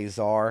always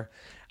are.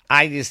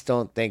 I just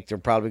don't think they're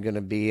probably going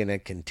to be in a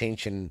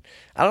contention.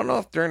 I don't know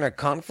if they're in a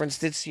conference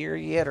this year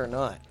yet or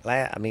not.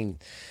 I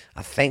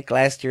think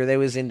last year they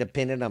was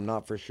independent. I'm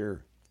not for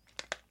sure.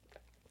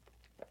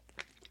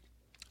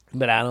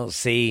 But I don't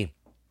see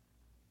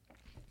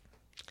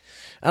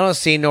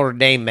Notre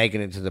Dame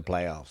making it to the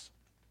playoffs.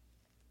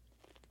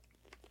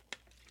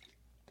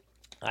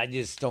 I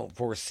just don't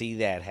foresee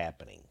that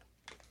happening.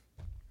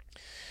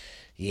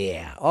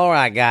 Yeah. All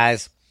right,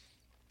 guys.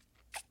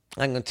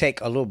 I'm going to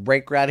take a little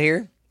break right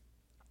here.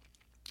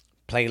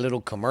 Play a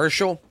little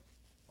commercial.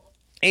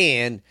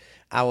 And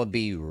I will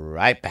be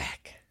right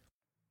back.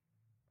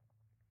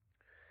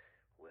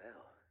 Well,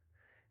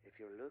 if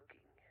you're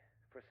looking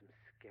for some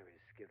scary,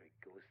 scary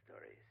ghost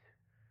stories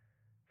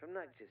from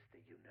not just the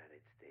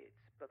United States,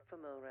 but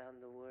from around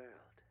the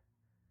world,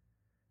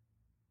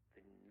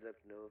 then look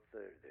no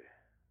further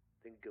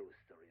than ghost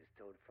stories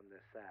told from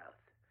the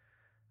South.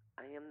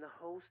 I am the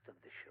host of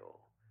the show,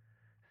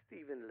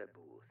 Stephen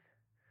LeBooth.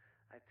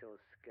 I tell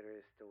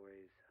scary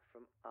stories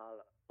from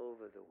all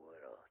over the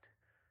world.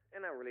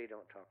 And I really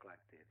don't talk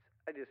like this.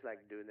 I just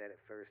like doing that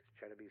at first to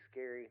try to be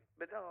scary,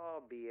 but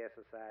all BS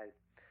aside,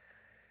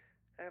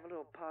 I have a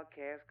little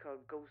podcast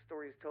called Ghost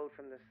Stories Told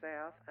from the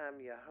South. I'm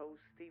your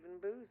host,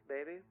 Stephen Booth,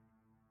 baby.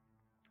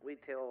 I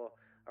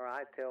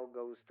tell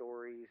ghost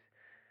stories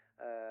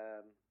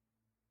um,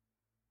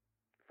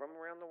 from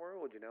around the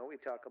world. We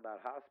talk about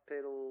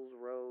hospitals,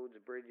 roads,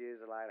 bridges,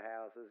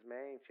 lighthouses,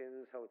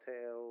 mansions,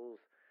 hotels,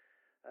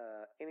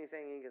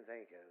 anything you can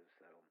think of.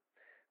 So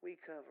we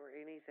cover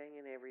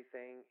anything and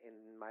everything. And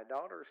my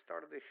daughter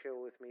started the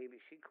show with me, but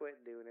she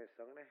quit doing it,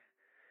 so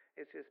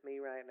it's just me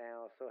right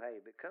now. So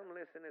hey, but come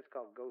listen. It's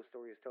called Ghost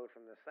Stories Told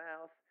from the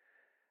South,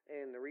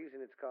 and the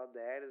reason it's called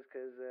that is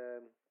because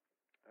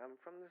I'm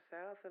from the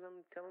South and I'm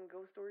telling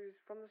ghost stories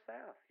from the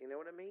South. You know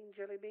what I mean,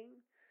 Jelly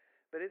Bean?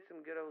 But it's some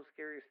good old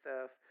scary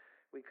stuff.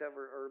 We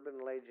cover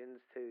urban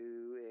legends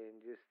too, and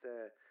just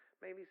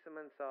maybe some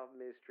unsolved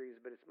mysteries,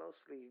 but it's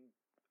mostly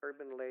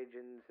urban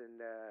legends and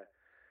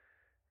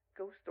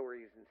ghost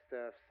stories and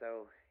stuff.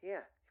 So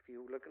yeah, if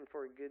you're looking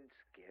for a good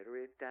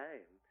scary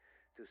time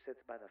to sit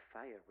by the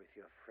fire with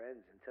your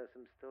friends and tell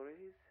some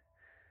stories,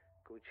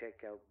 go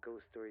check out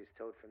Ghost Stories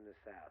Told from the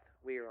South.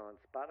 We are on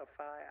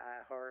Spotify,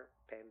 iHeart,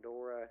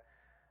 Pandora,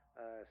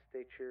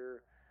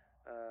 Stitcher.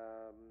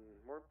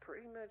 We're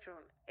pretty much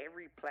on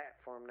every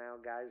platform now,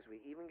 guys. We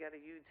even got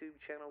a YouTube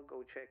channel.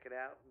 Go check it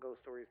out.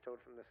 Ghost Stories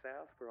Told from the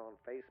South. We're on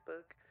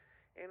Facebook,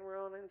 and we're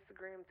on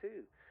Instagram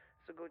too.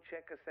 So go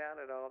check us out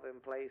at all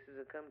them places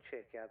and come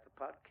check out the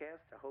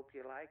podcast. I hope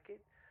you like it.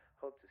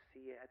 Hope to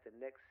see you at the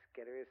next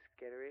scary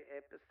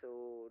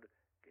episode.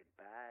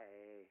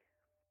 Goodbye.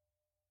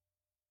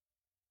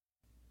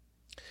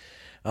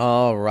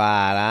 All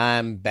right,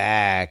 I'm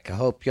back. I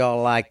hope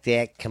y'all like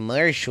that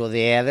commercial.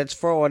 Yeah, that's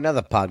for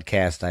another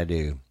podcast I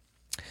do.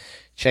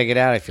 Check it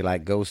out if you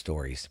like ghost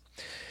stories.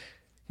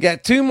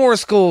 Got two more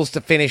schools to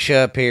finish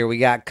up here. We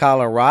got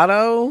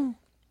Colorado.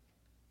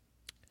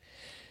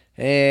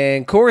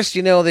 And, of course,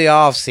 the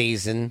off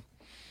season.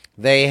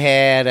 They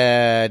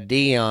had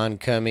Dion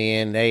come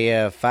in.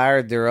 They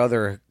fired their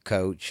other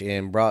coach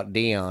and brought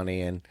Dion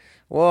in.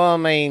 Well, I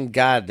mean,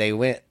 God, they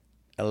went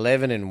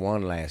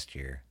 11-1 last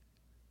year.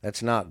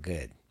 That's not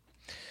good.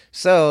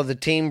 So the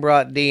team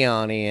brought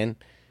Dion in,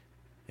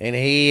 and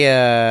he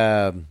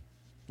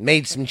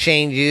made some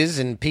changes,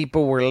 and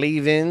people were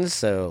leaving.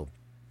 So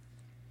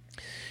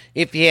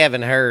if you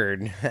haven't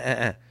heard,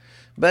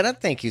 but I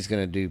think he's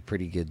going to do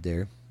pretty good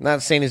there.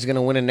 Not saying he's going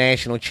to win a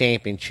national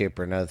championship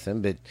or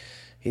nothing, but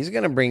he's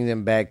going to bring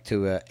them back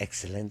to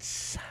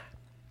excellence.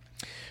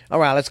 All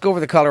right, let's go over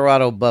the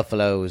Colorado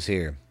Buffaloes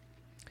here.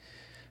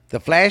 The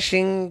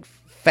flashing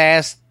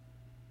fast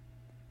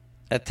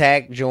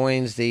attack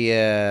joins the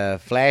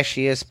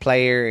flashiest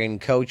player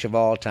and coach of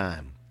all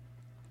time.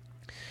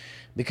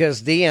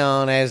 Because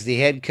Dion, as the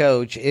head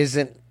coach,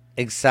 isn't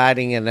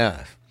exciting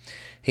enough.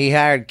 He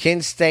hired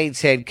Kent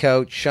State's head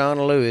coach,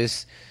 Sean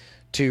Lewis,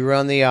 to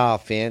run the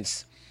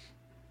offense.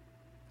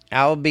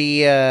 I'll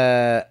be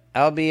a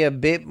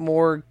bit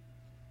more.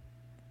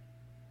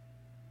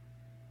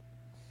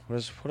 What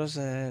is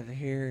that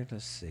here?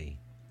 Let's see.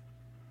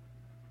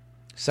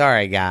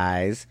 Sorry,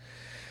 guys.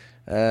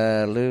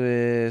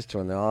 Lewis to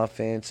run the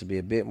offense will be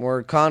a bit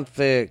more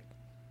confidential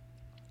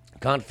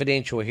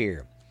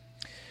here,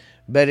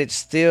 but it'd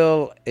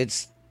still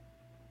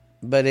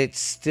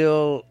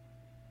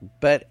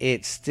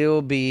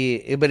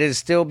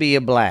be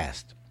a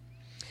blast.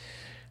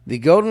 The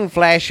Golden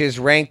Flashes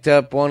ranked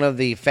up one of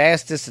the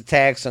fastest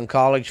attacks on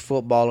college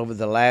football over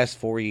the last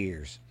 4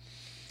 years.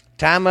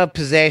 Time of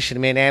possession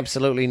meant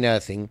absolutely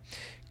nothing.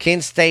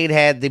 Kent State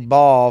had the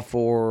ball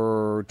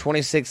for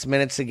 26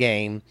 minutes a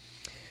game,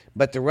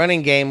 but the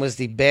running game was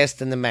the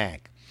best in the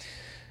MAC.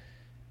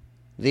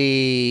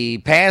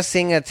 The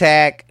passing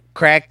attack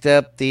cracked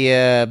up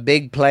the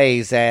big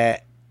plays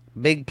at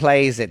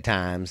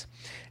times,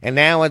 and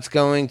now it's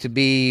going to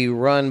be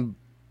run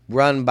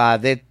by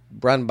that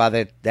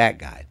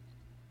guy.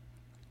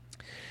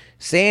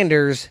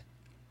 Sanders,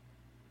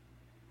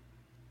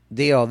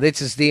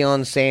 this is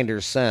Deion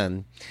Sanders'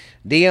 son.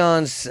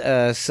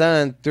 Deion's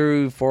son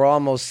threw for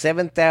almost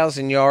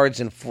 7,000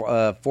 yards and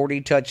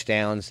 40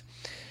 touchdowns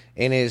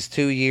in his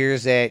 2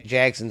 years at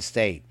Jackson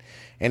State.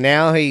 And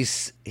now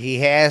he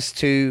has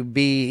to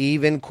be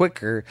even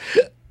quicker,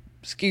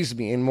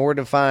 and more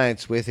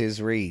defiant with his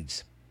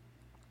reads.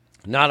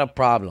 Not a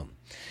problem.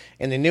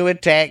 In the new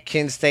attack,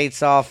 Kent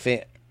State's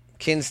offense.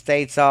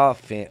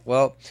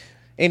 Well,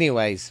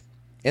 anyways,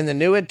 in the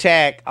new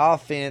attack,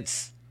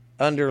 offense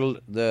under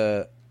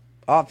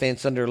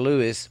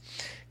Lewis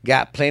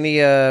got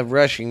plenty of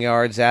rushing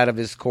yards out of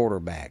his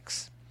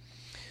quarterbacks.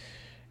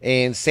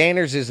 And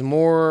Sanders is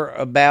more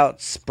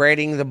about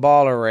spreading the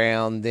ball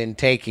around than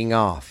taking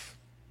off.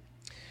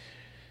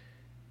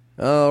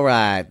 All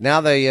right,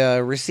 now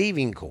the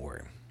receiving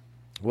core.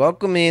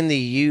 Welcome in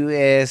the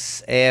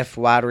USF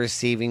wide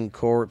receiving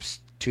corps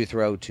to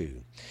throw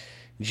to.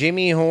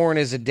 Jimmy Horn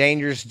is a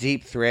dangerous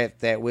deep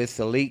threat that with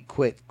elite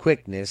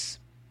quickness.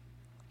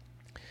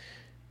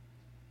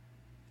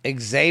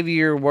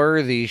 Xavier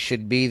Worthy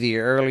should be the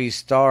early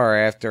star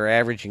after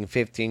averaging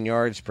 15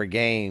 yards per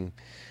game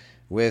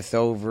with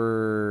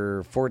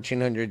over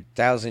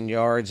 1,400,000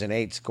 yards and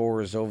 8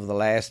 scores over the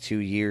last 2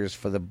 years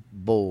for the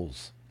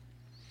Bulls.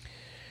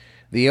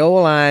 The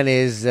O-line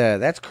is,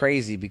 that's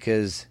crazy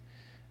because,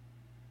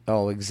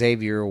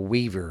 Xavier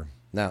Weaver,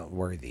 not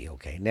Worthy,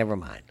 okay, never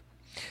mind.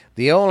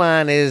 The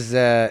O-line is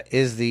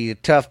the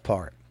tough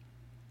part.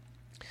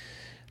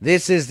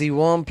 This is the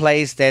one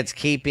place that's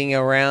keeping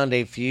around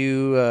a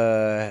few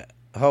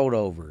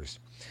holdovers.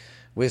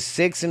 With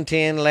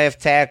 6-10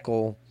 left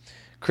tackle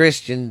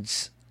Christian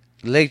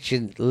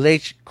Lichten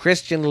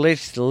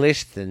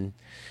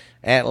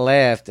at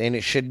left, and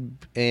it should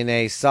in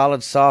a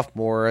solid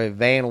sophomore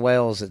Van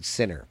Wells at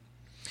center.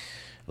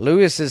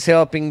 Lewis is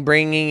helping,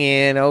 bringing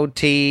in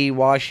outside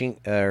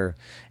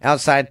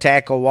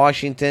tackle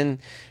Washington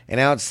and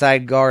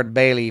outside guard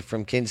Bailey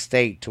from Kent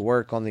State to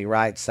work on the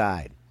right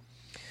side.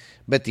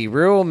 But the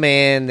real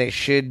man that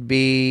should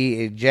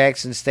be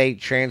Jackson State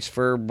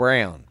transfer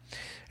Brown,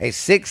 a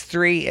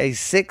 6'3",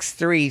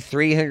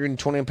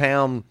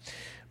 320-pound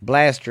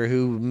blaster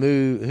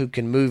who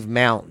can move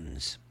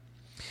mountains.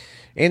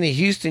 In the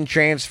Houston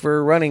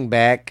transfer running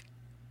back,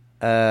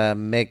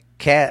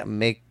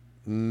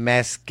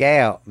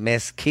 Mescal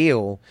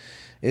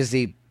is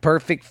the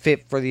perfect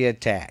fit for the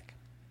attack.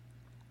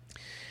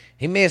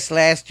 He missed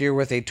last year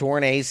with a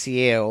torn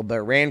ACL,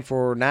 but ran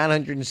for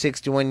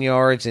 961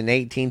 yards and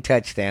 18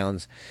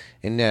 touchdowns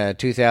in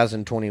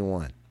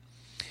 2021.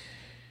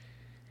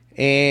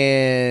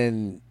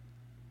 And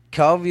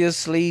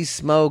obviously,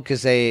 Smoke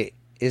is a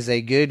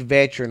good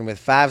veteran with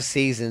 5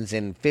 seasons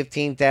and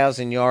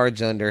 15,000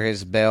 yards under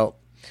his belt.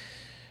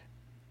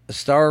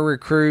 Star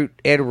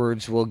recruit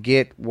Edwards will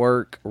get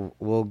work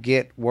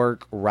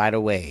right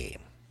away.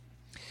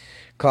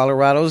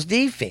 Colorado's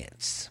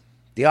defense.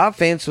 The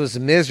offense was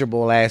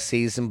miserable last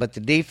season, but the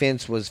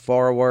defense was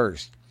far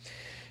worse.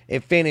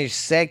 It finished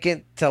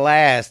second to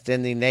last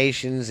in the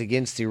nations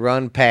against the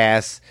run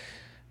pass,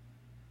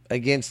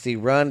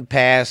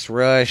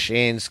 rush,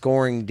 and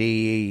scoring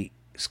D,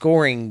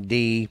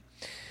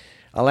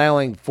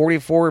 allowing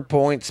 44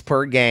 points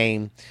per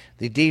game.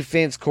 The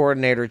defense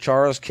coordinator,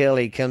 Charles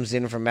Kelly, comes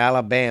in from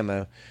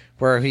Alabama,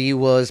 where he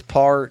was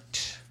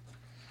part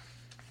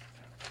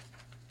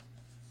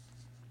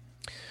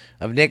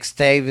of Nick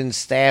Saban's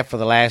staff for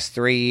the last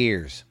 3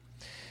 years.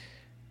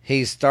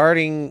 He's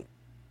starting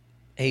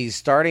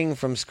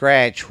from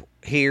scratch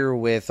here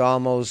with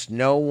almost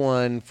no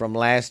one from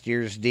last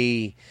year's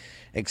D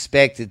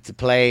expected to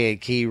play a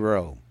key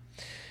role.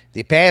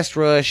 The pass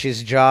rush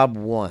is job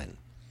one.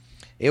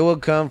 It will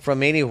come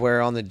from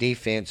anywhere on the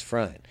defense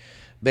front,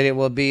 but it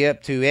will be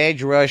up to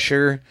edge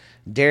rusher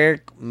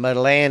Derek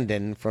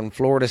Melandon from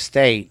Florida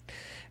State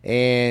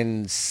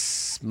and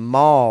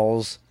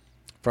Smalls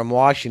from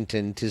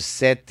Washington to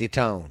set the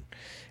tone.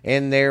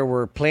 And there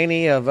were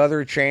plenty of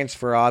other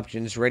transfer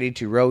options ready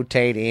to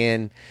rotate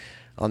in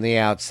on the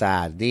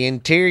outside. The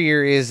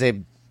interior is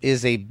a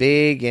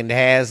big and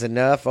has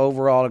enough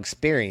overall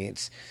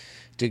experience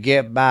to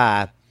get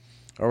by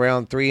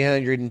around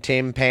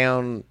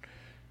 310-pound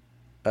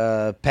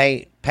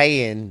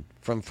paying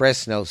from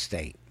Fresno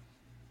State.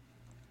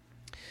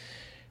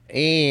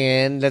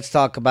 And let's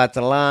talk about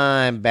the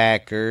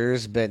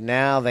linebackers, but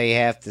now they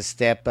have to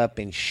step up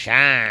and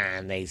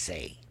shine, they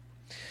say.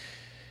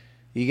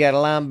 You got a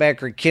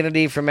linebacker,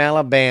 Kennedy from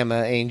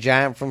Alabama, and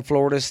Giant from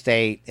Florida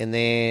State, and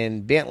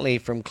then Bentley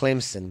from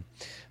Clemson.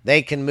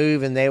 They can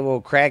move and they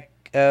will crack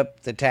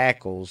up the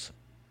tackles.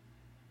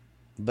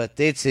 But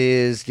this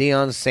is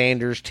Deion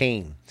Sanders'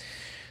 team.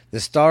 The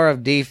star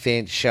of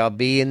defense shall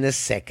be in the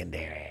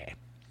secondary.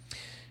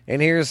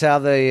 And here's how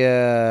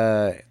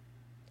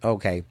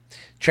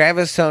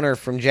Travis Hunter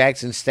from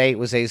Jackson State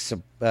was a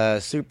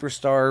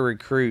superstar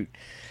recruit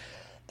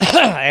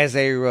as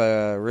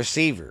a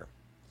receiver.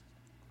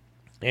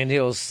 And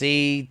he'll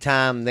see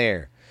time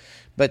there.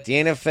 But the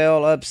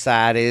NFL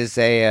upside is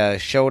a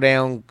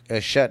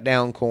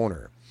shutdown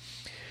corner.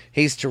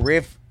 He's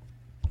terrific.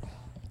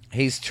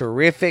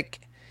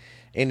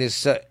 And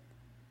is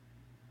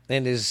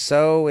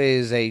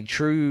a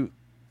true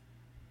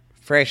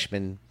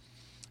freshman,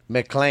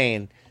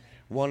 McClain,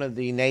 one of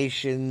the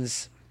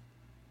nation's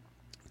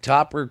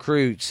top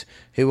recruits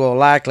who will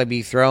likely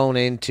be thrown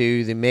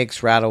into the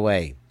mix right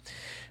away.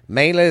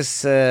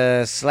 Malis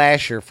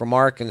Slasher from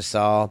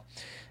Arkansas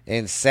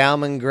and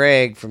Salmon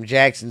Gregg from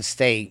Jackson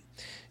State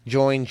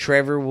joined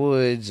Trevor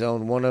Woods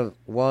on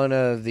one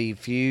of the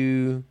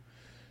few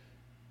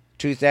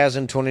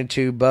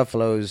 2022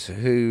 Buffaloes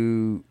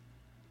who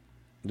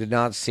did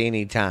not see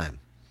any time,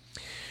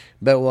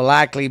 but will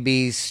likely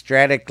be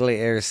statically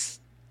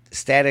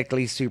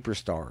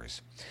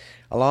superstars,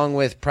 along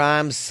with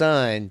prime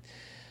son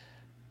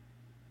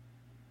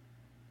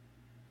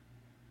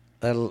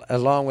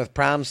along with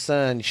prime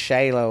son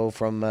Shiloh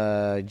from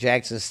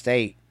Jackson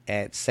State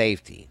at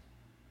safety.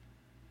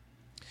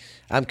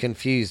 I'm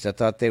confused. I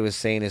thought they was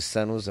saying his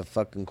son was a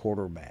fucking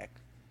quarterback.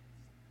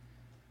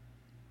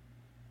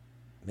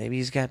 Maybe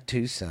he's got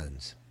two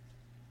sons.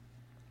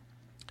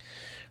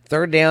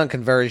 Third down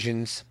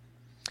conversions.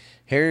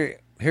 Here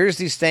is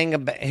the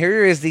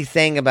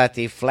thing about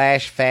the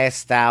flash fast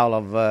style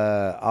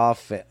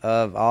of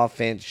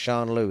offense.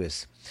 Sean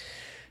Lewis.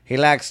 He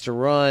likes to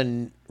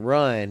run.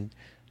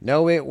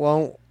 No, it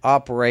won't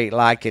operate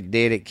like it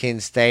did at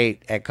Kent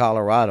State at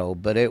Colorado,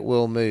 but it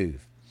will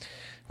move.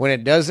 When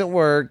it doesn't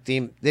work,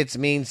 this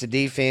means the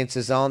defense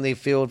is on the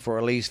field for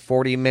at least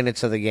 40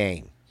 minutes of the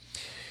game.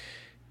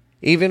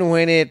 Even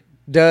when it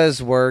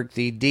does work,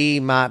 the D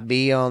might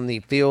be on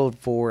the field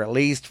for at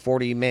least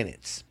 40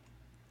 minutes.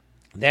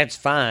 That's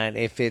fine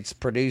if it's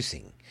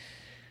producing.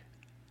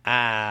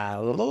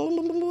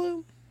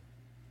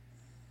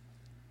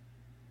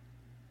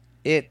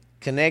 It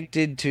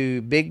connected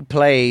to big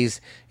plays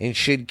and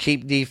should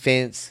keep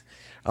defense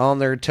on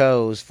their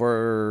toes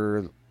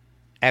for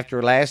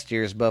after last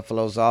year's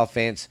Buffalo's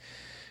offense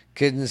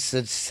couldn't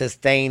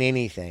sustain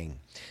anything.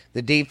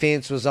 The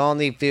defense was on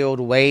the field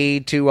way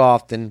too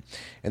often,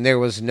 and there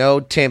was no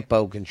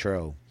tempo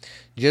control.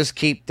 Just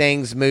keep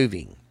things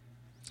moving.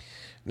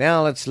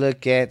 Now let's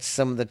look at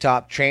some of the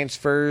top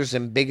transfers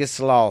and biggest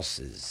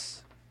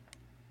losses.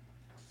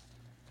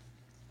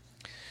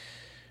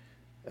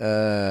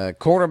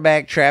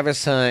 Cornerback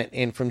Travis Hunt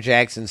in from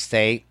Jackson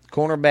State.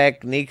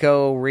 Cornerback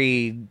Nico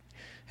Reed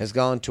has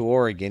gone to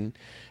Oregon.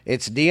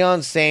 It's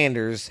Deion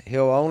Sanders.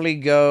 He'll only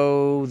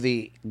go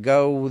the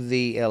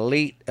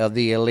elite of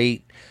the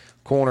elite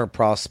corner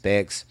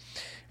prospects,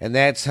 and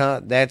that's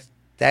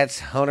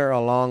Hunter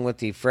along with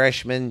the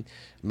freshman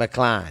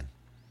McCline.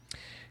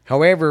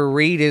 However,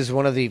 Reed is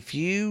one of the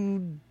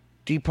few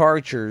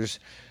departures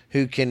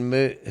who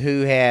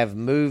have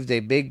moved a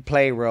big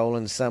play role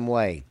in some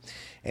way,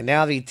 and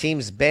now the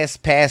team's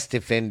best pass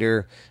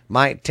defender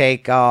might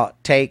take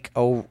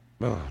over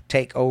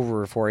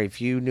for a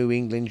few New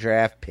England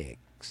draft picks.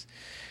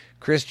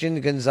 Christian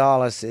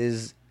Gonzalez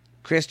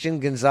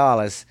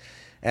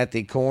at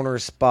the corner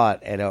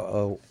spot at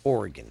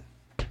Oregon.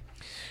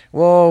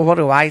 Well, what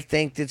do I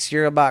think this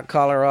year about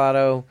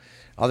Colorado?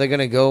 Are they going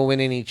to go win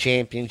any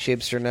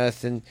championships or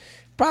nothing?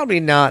 Probably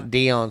not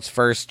Deion's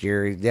first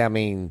year. I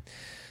mean,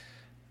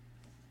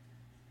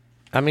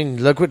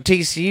 look what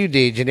TCU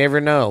did. You never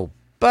know.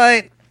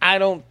 But I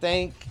don't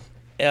think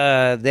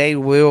they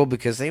will,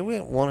 because they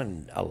went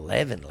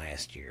 1-11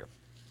 last year.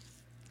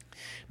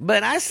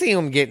 But I see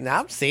them getting.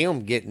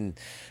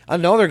 I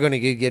know they're going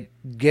to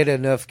get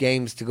enough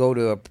games to go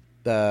to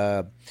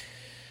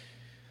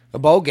a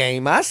bowl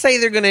game. I say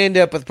they're going to end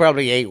up with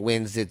probably 8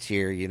 wins this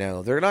year. You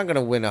know, they're not going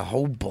to win a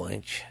whole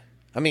bunch.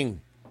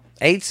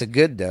 8's a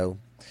good though.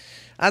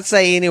 I'd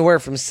say anywhere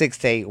from 6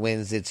 to 8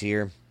 wins this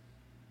year.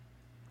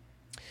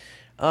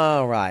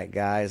 All right,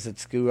 guys,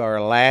 let's do our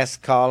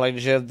last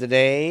college of the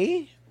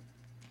day.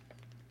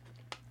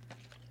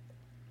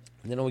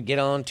 And then we get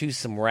on to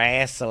some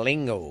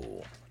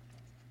wrestlingo.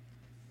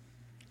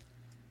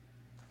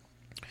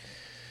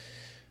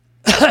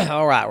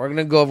 All right, we're going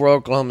to go over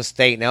Oklahoma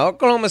State. Now,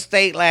 Oklahoma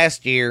State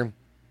last year,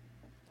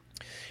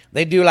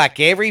 they do like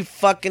every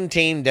fucking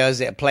team does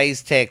that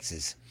plays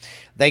Texas.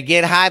 They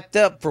get hyped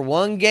up for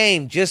one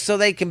game just so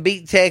they can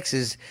beat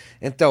Texas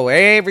and throw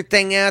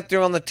everything out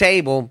there on the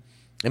table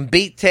and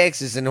beat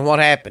Texas. And what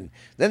happened?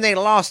 Then they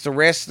lost the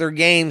rest of their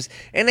games,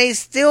 and they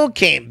still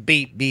can't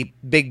beat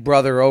Big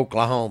Brother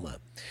Oklahoma.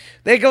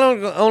 They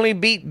can only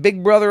beat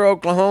Big Brother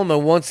Oklahoma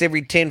once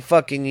every 10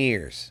 fucking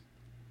years.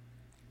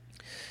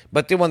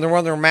 But they want to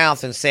run their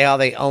mouth and say how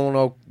they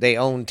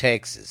own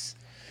Texas.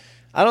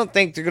 I don't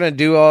think they're going to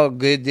do all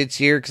good this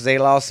year because they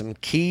lost some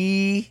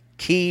key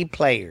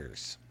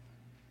players.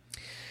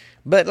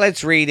 But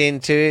let's read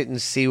into it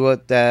and see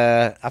what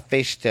I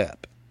fished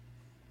up.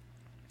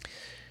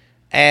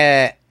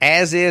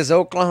 As is,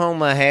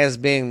 Oklahoma has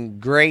been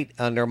great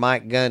under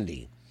Mike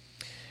Gundy.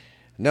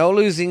 No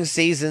losing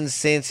seasons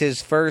since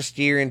his first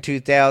year in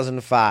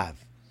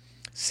 2005.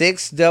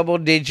 6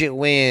 double-digit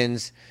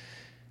wins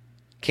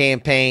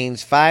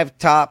campaigns, 5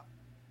 top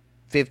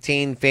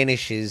 15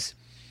 finishes,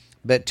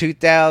 but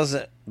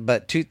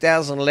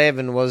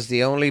 2011 was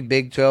the only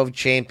Big 12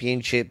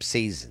 championship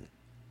season.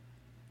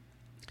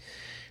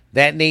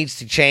 That needs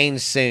to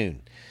change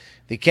soon.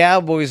 The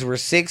Cowboys were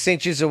 6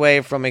 inches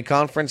away from a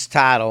conference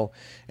title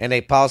and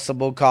a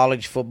possible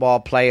college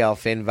football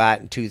playoff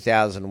invite in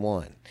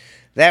 2001.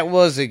 That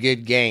was a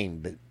good game,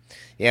 but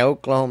yeah,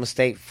 Oklahoma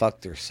State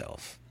fucked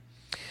herself.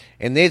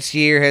 And this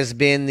year has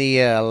been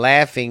the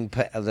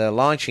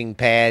launching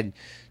pad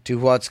to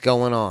what's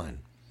going on.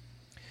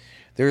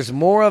 There's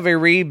more of a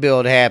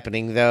rebuild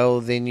happening, though,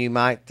 than you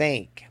might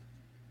think.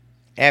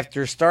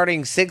 After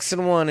starting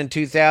 6-1 in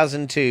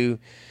 2002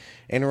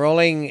 and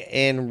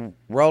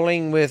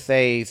rolling with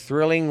a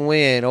thrilling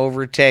win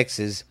over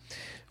Texas,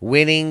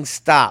 winning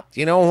stopped.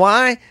 You know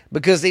why?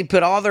 Because they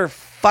put all their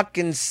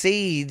fucking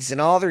seeds and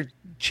all their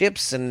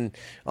chips and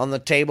on the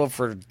table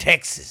for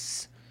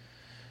Texas.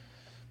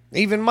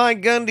 Even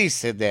Mike Gundy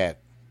said that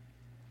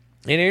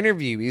in an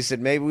interview. He said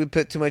maybe we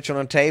put too much on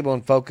the table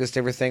and focused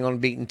everything on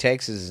beating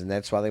Texas, and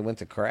that's why they went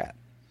to crap.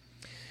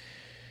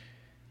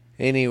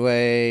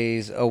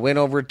 Anyways, a win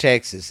over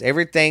Texas.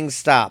 Everything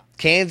stopped.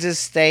 Kansas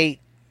State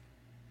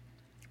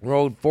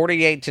rolled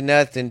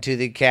 48-0 to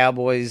the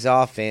Cowboys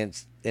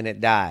offense, and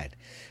it died.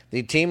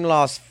 The team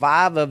lost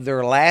 5 of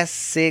their last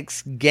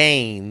 6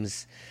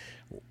 games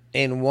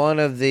in one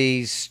of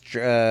the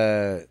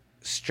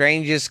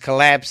strangest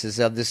collapses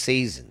of the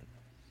season.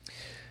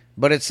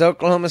 But it's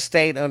Oklahoma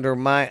State under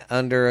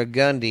a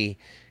Gundy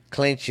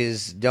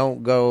clinches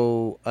don't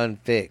go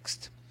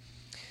unfixed.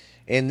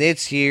 And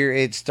this year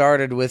it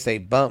started with a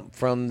bump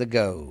from the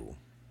go.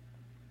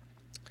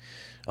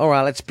 All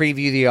right, let's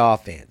preview the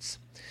offense.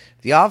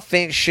 The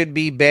offense should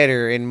be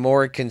better and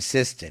more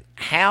consistent.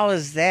 How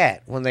is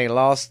that when they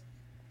lost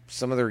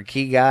some of their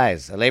key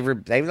guys?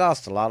 They've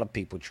lost a lot of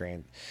people.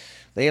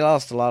 They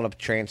lost a lot of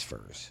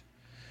transfers.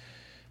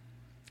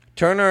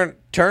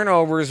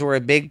 Turnovers were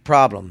a big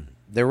problem.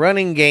 The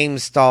running game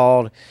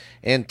stalled,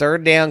 and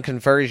third down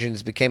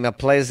conversions became a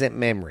pleasant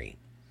memory.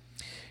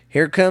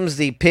 Here comes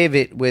the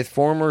pivot with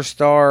former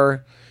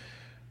star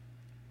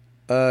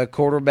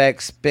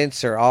quarterback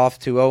Spencer off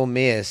to Ole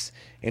Miss,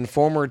 and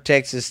former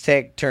Texas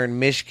Tech turned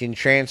Michigan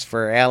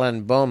transfer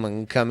Alan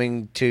Bowman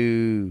coming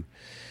to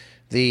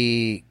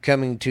the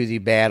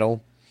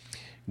battle.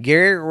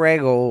 Garrett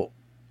Regal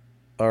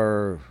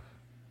they're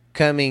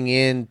coming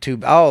into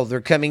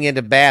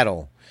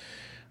battle.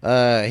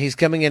 He's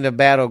coming into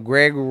battle.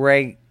 Garrett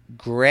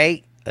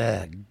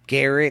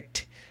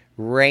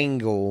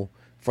Rangel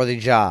for the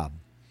job.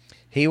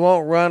 He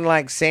won't run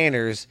like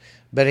Sanders,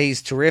 but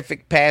he's a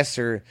terrific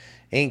passer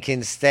and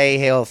can stay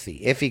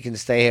healthy. If he can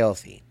stay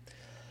healthy.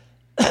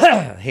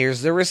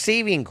 Here's the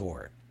receiving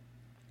corps.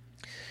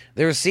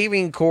 The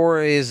receiving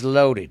corps is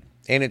loaded,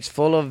 and it's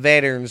full of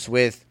veterans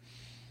with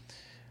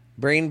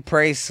Breen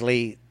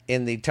Presley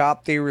in the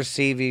top 3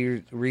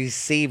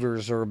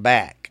 receivers are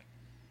back.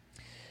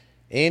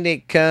 And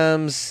in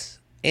comes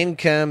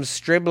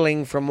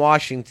Stribling from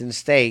Washington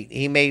State.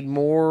 He made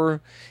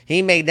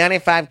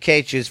 95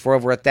 catches for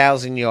over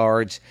 1,000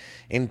 yards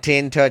and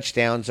 10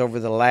 touchdowns over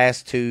the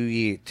last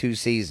 2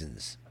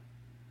 seasons.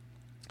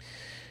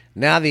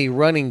 Now the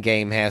running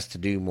game has to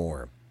do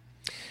more.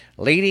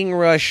 Leading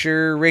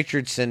rusher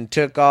Richardson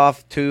took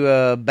off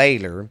to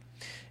Baylor,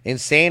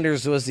 and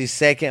Sanders was the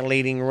second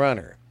leading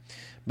runner.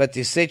 But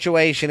the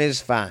situation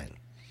is fine.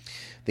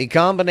 The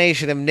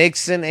combination of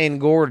Nixon and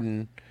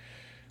Gordon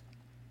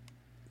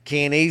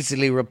can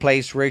easily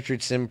replace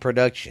Richardson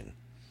production.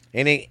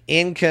 And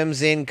in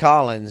comes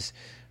Collins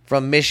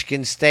from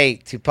Michigan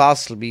State to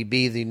possibly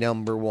be the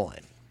number 1.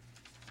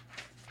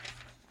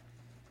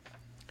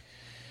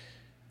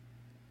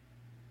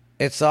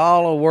 It's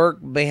all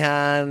working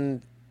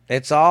behind a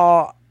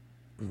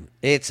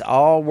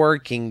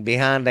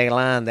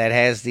line that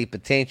has the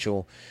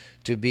potential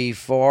to be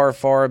far,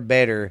 far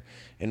better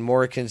and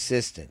more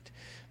consistent.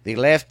 The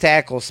left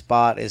tackle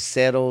spot is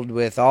settled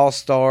with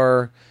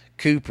all-star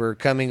Cooper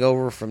coming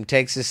over from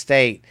Texas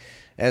State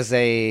as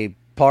a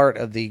part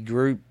of the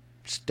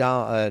group's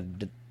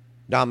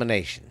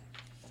domination.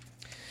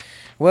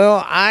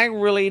 Well, I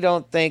really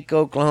don't think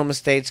Oklahoma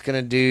State's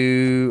going to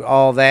do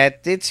all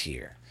that this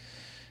year.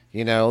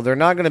 You know, they're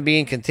not going to be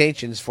in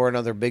contentions for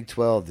another Big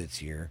 12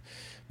 this year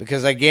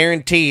because I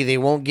guarantee they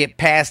won't get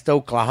past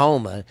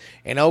Oklahoma,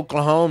 and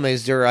Oklahoma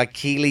is their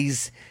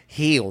Achilles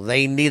heel.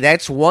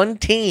 That's one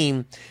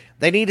team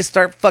they need to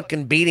start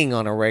fucking beating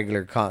on a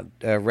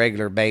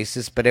regular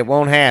basis, but it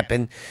won't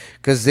happen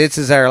because this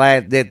is our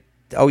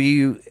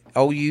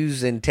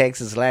OU's in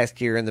Texas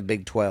last year in the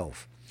Big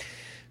 12.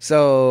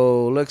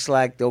 So looks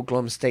like the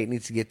Oklahoma State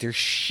needs to get their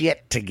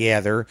shit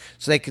together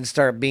so they can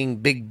start being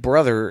Big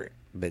Brother.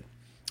 But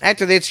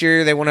after this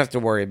year, they won't have to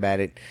worry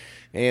about it,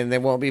 and they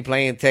won't be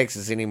playing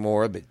Texas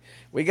anymore. But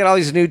we got all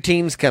these new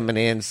teams coming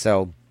in,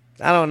 so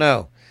I don't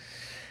know.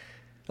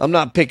 I'm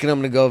not picking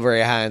them to go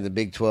very high in the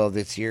Big 12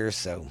 this year,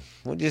 so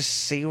we'll just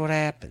see what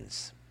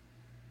happens.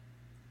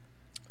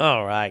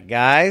 All right,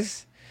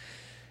 guys.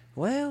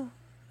 Well,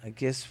 I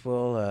guess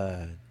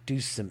we'll do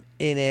some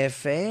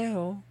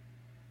NFL.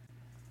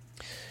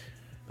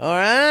 All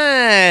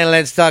right,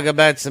 let's talk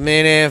about some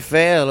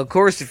NFL. Of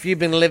course, if you've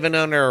been living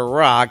under a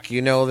rock,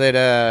 you know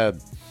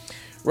that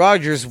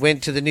Rodgers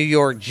went to the New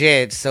York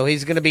Jets, so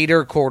he's going to be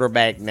their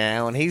quarterback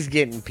now, and he's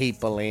getting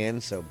people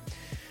in, so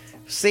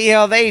see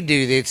how they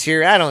do this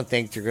year. I don't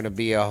think they're going to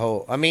be I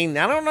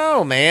don't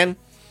know, man.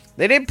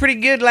 They did pretty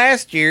good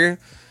last year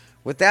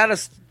without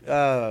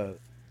a,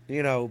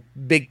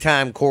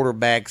 big-time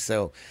quarterback,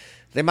 so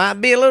they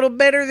might be a little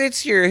better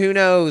this year. Who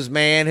knows,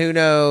 man? Who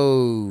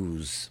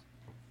knows?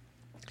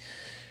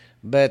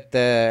 But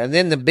and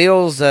then the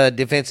Bills'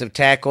 defensive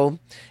tackle,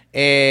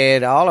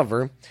 Ed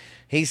Oliver,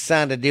 he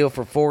signed a deal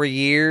for 4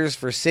 years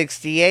for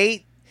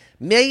 $68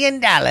 million,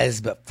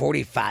 but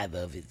 45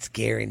 of it's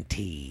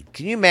guaranteed.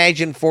 Can you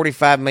imagine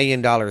 $45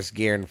 million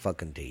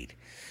guaranteed?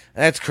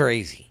 That's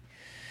crazy.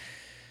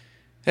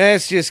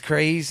 That's just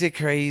crazy,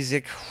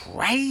 crazy,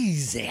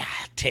 crazy,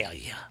 I tell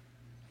you.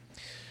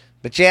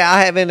 But yeah,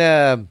 I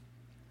haven't.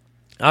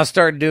 I'll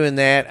start doing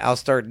that. I'll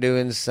start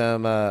doing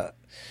some,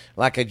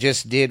 like I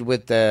just did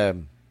with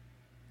the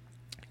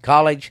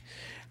college.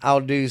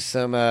 I'll do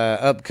some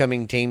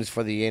upcoming teams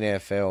for the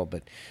NFL,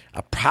 but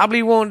I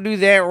probably won't do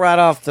that right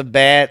off the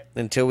bat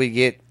until we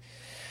get,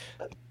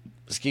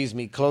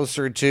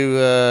 closer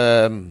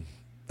to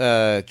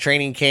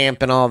training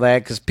camp and all that,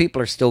 because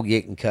people are still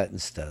getting cut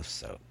and stuff.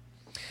 So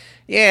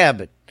yeah,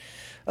 but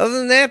other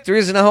than that, there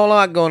isn't a whole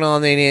lot going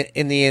on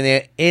in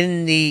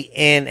the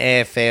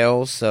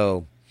NFL.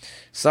 So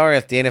sorry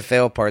if the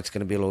NFL part's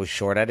going to be a little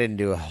short. I didn't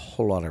do a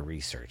whole lot of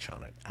research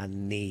on it. I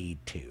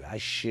need to. I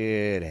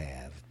should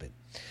have, but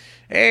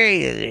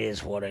hey, it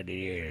is what it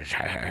is.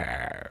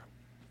 Yeah,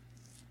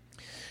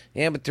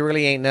 but there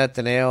really ain't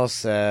nothing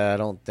else. I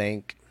don't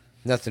think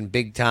nothing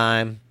big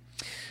time.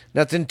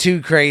 Nothing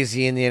too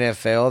crazy in the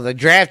NFL. The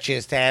draft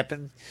just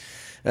happened.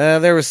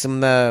 There was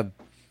some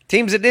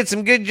teams that did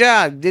some good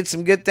job, did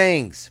some good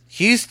things.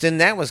 Houston,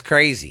 that was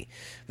crazy.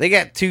 They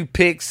got 2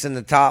 picks in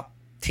the top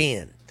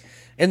 10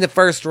 in the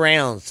first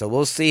round, so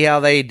we'll see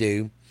how they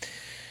do.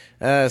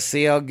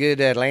 See how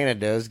good Atlanta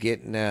does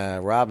getting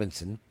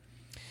Robinson.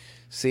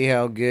 See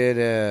how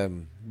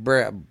good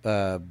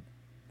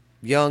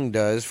Young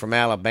does from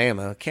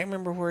Alabama. Can't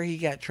remember where he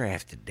got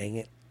drafted, dang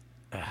it.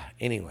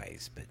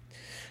 Anyways, but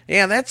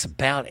yeah, that's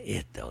about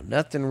it, though.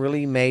 Nothing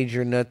really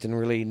major, nothing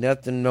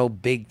no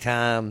big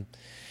time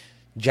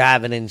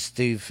jiving and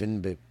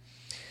stoofing. But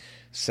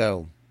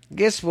so,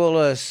 guess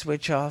we'll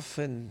switch off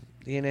in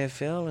the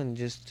NFL and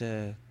just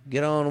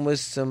get on with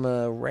some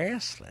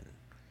wrestling.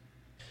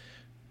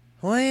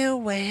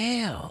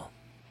 Well,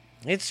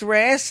 it's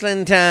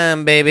wrestling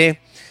time, baby.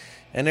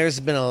 And there's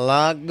been a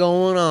lot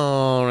going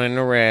on in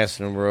the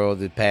wrestling world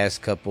the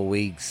past couple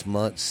weeks,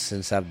 months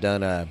since I've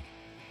done a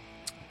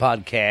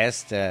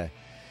podcast.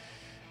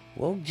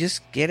 We'll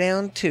just get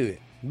down to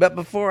it. But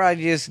before I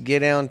just get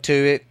down to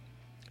it,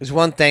 there's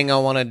one thing I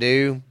want to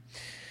do.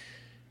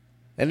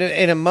 And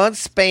in a month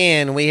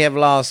span, we have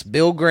lost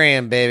Bill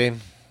Graham, baby.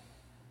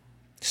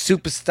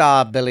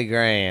 Superstar Billy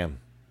Graham.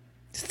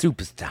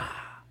 Superstar.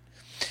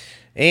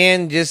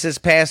 And just this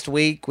past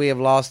week, we have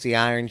lost the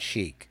Iron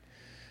Sheik.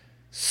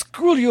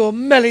 Screw you,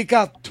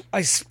 Melicat.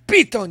 I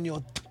spit on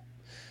you.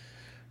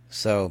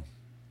 So,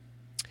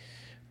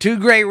 2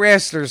 great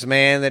wrestlers,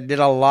 man, that did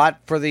a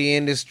lot for the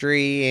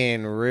industry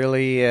and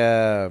really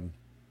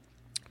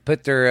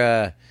put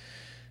their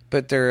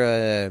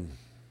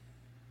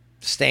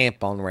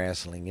stamp on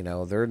wrestling. You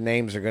know, their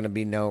names are going to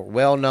be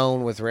well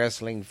known with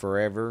wrestling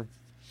forever.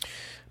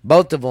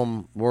 Both of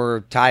them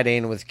were tied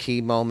in with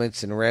key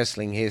moments in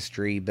wrestling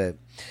history, but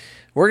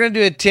we're going to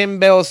do a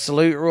 10-bell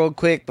salute real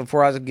quick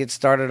before I get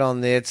started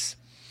on this.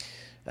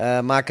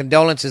 My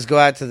condolences go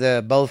out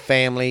to both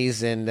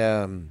families,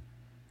 and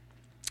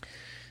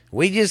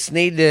we just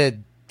need to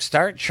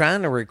start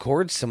trying to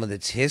record some of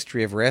this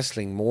history of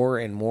wrestling more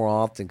and more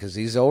often, because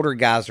these older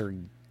guys are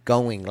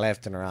going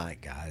left and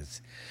right,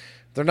 guys.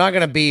 They're not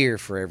going to be here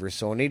forever,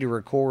 so I need to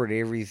record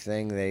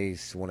everything they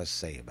want to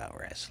say about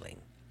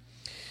wrestling.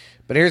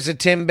 But here's a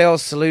 10-bell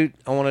salute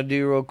I want to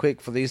do real quick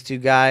for these 2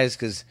 guys,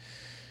 because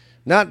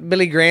not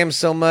Billy Graham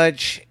so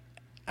much.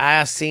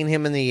 I seen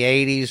him in the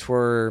 80s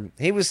where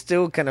he was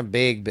still kind of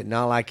big, but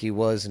not like he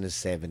was in the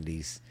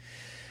 70s.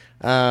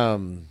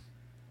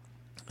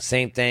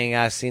 Same thing,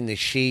 I seen the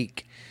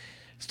Sheik.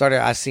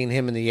 I seen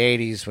him in the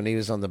 80s when he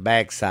was on the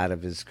backside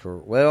of his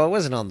career. Well, it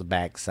wasn't on the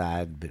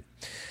backside, but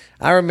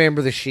I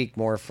remember the Sheik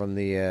more from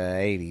the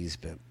 80s.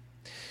 But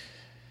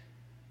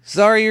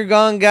sorry you're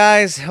gone,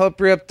 guys. Hope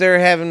you're up there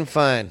having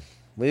fun.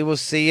 We will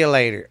see you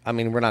later. I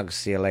mean, we're not going to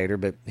see you later,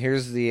 but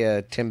here's the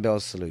 10-bell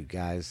salute,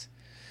 guys.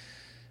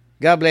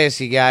 God bless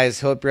you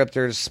guys. Hope you're up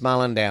there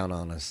smiling down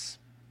on us.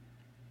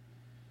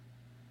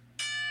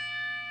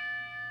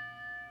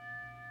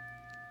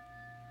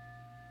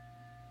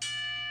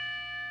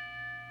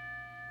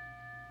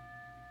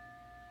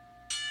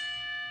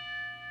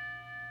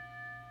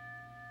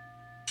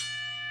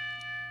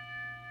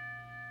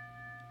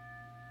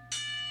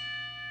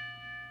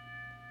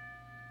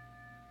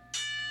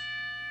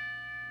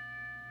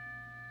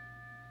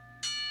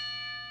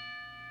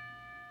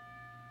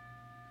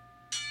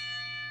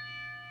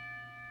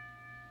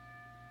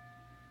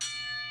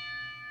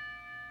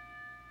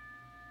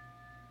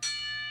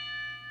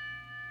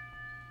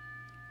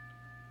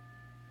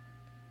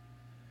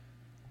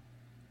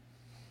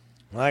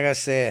 Like I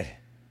said,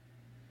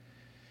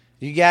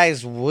 you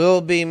guys will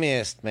be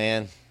missed,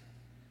 man.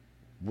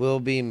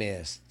 Will be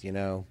missed, you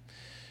know.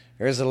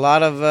 There's a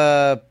lot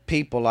of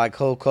people like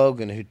Hulk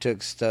Hogan who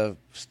took stuff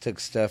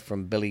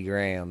from Billy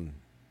Graham.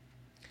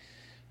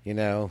 You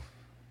know.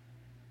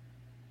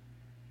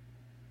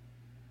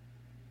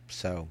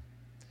 So,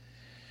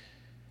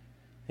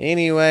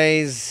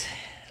 anyways,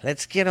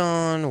 let's get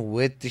on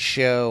with the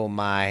show,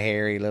 my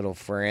hairy little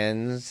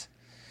friends.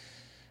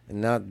 And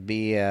not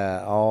be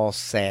all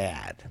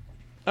sad.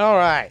 All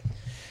right.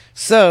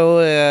 So,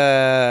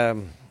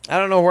 I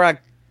don't know where I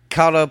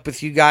caught up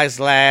with you guys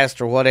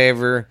last or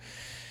whatever.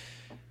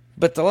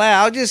 But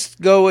I'll just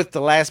go with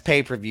the last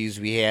pay-per-views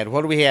we had.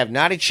 What do we have?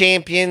 Night of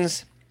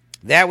Champions.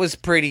 That was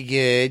pretty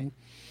good.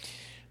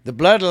 The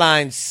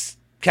Bloodlines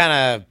kind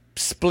of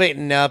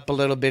splitting up a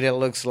little bit, it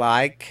looks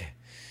like.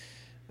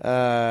 What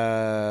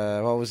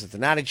was it? The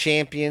Night of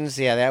Champions.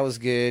 Yeah, that was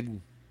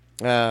good.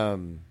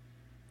 The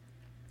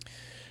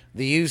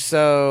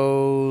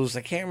Usos.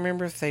 I can't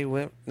remember if they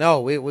went.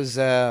 No, it was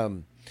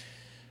God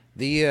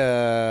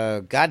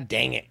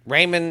dang it,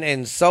 Raymond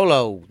and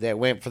Solo that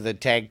went for the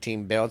tag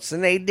team belts,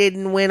 and they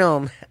didn't win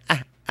them.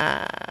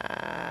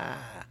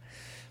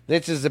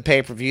 This is the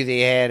pay-per-view they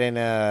had in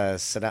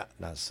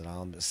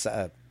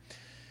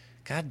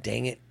God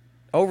dang it,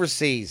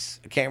 overseas.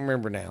 I can't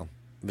remember now.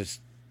 It was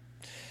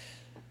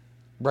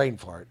brain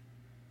fart.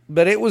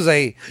 But it was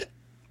a,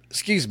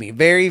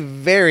 very,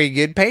 very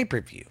good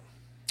pay-per-view.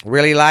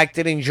 Really liked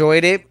it,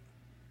 enjoyed it.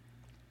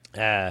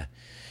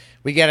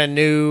 We got a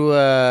new,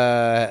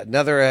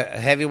 another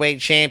heavysweight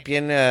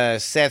champion,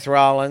 Seth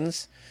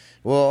Rollins.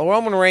 Well,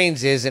 Roman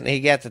Reigns isn't.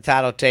 He got the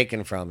title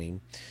taken from him.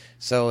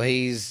 So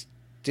he's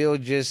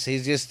just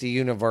the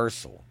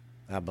Universal,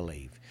 I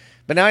believe.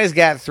 But now he's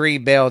got 3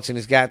 belts, and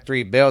he's got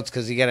 3 belts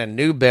because he got a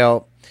new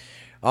belt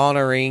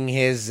honoring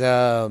his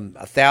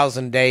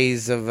 1,000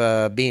 days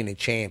of being a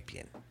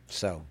champion.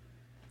 So,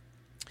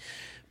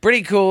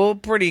 pretty cool.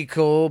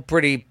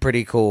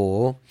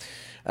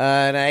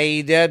 And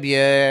AEW,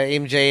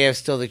 MJF's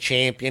still the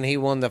champion. He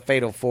won the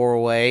Fatal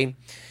 4-Way.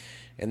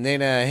 And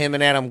then him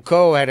and Adam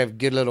Cole had a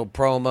good little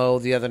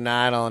promo the other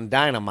night on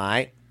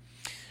Dynamite.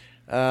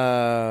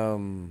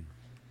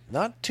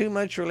 Not too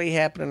much really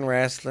happening in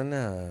wrestling.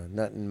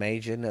 Nothing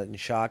major, nothing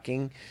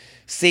shocking.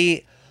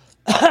 See,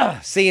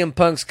 CM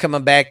Punk's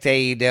coming back to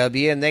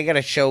AEW, and they got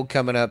a show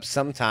coming up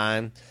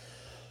sometime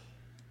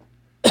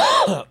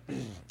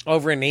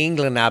over in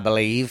England, I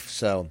believe.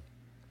 So,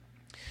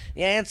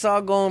 yeah, it's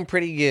all going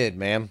pretty good,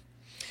 man.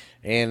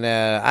 And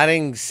I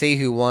didn't see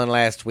who won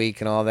last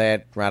week and all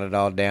that. Write it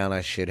all down.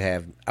 I should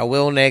have. I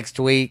will next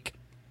week.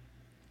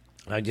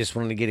 I just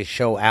wanted to get a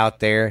show out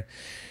there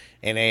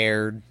and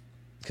aired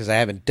because I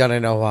haven't done it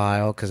in a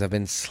while because I've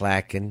been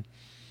slacking.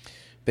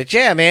 But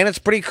yeah, man, it's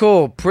pretty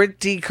cool.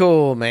 Pretty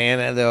cool,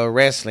 man, the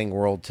wrestling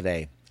world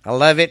today. I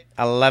love it.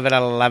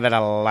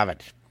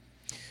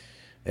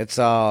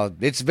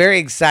 It's very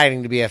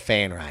exciting to be a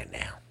fan right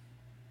now.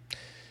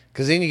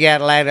 Because then you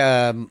got a lot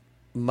of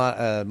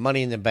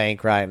Money in the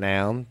Bank right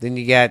now. Then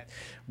you got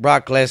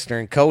Brock Lesnar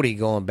and Cody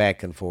going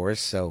back and forth.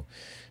 So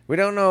we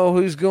don't know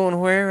who's going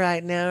where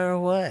right now or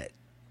what.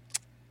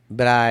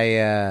 But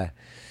I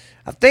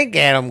think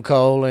Adam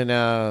Cole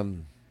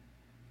and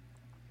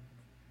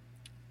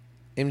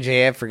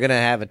MJF are going to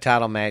have a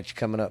title match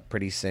coming up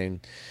pretty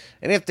soon.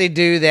 And if they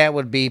do, that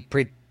would be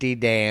pretty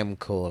damn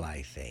cool,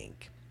 I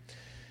think.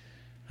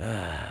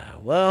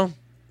 Well,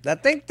 I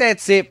think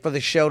that's it for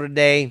the show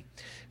today.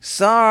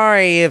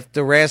 Sorry if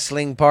the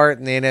wrestling part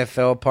and the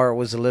NFL part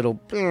was a little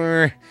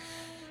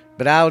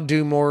but I'll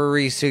do more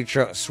research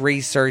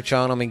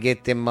on them and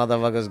get them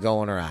motherfuckers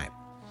going right.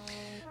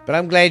 But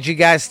I'm glad you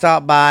guys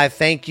stopped by.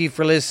 Thank you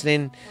for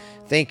listening.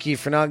 Thank you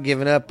for not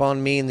giving up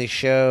on me and the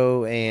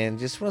show. And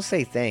just want to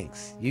say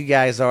thanks. You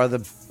guys are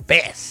the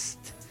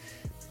best.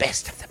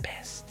 Best of the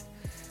best.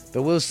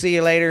 But we'll see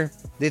you later.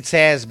 This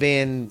has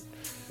been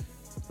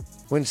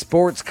When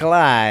Sports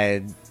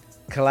Collide.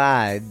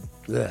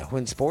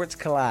 When sports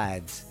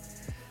collides,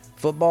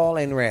 football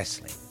and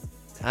wrestling.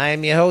 I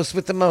am your host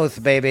with the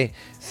most, baby,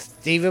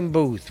 Stephen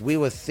Booth. We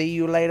will see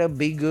you later.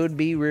 Be good,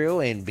 be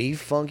real, and be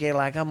funky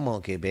like a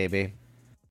monkey, baby.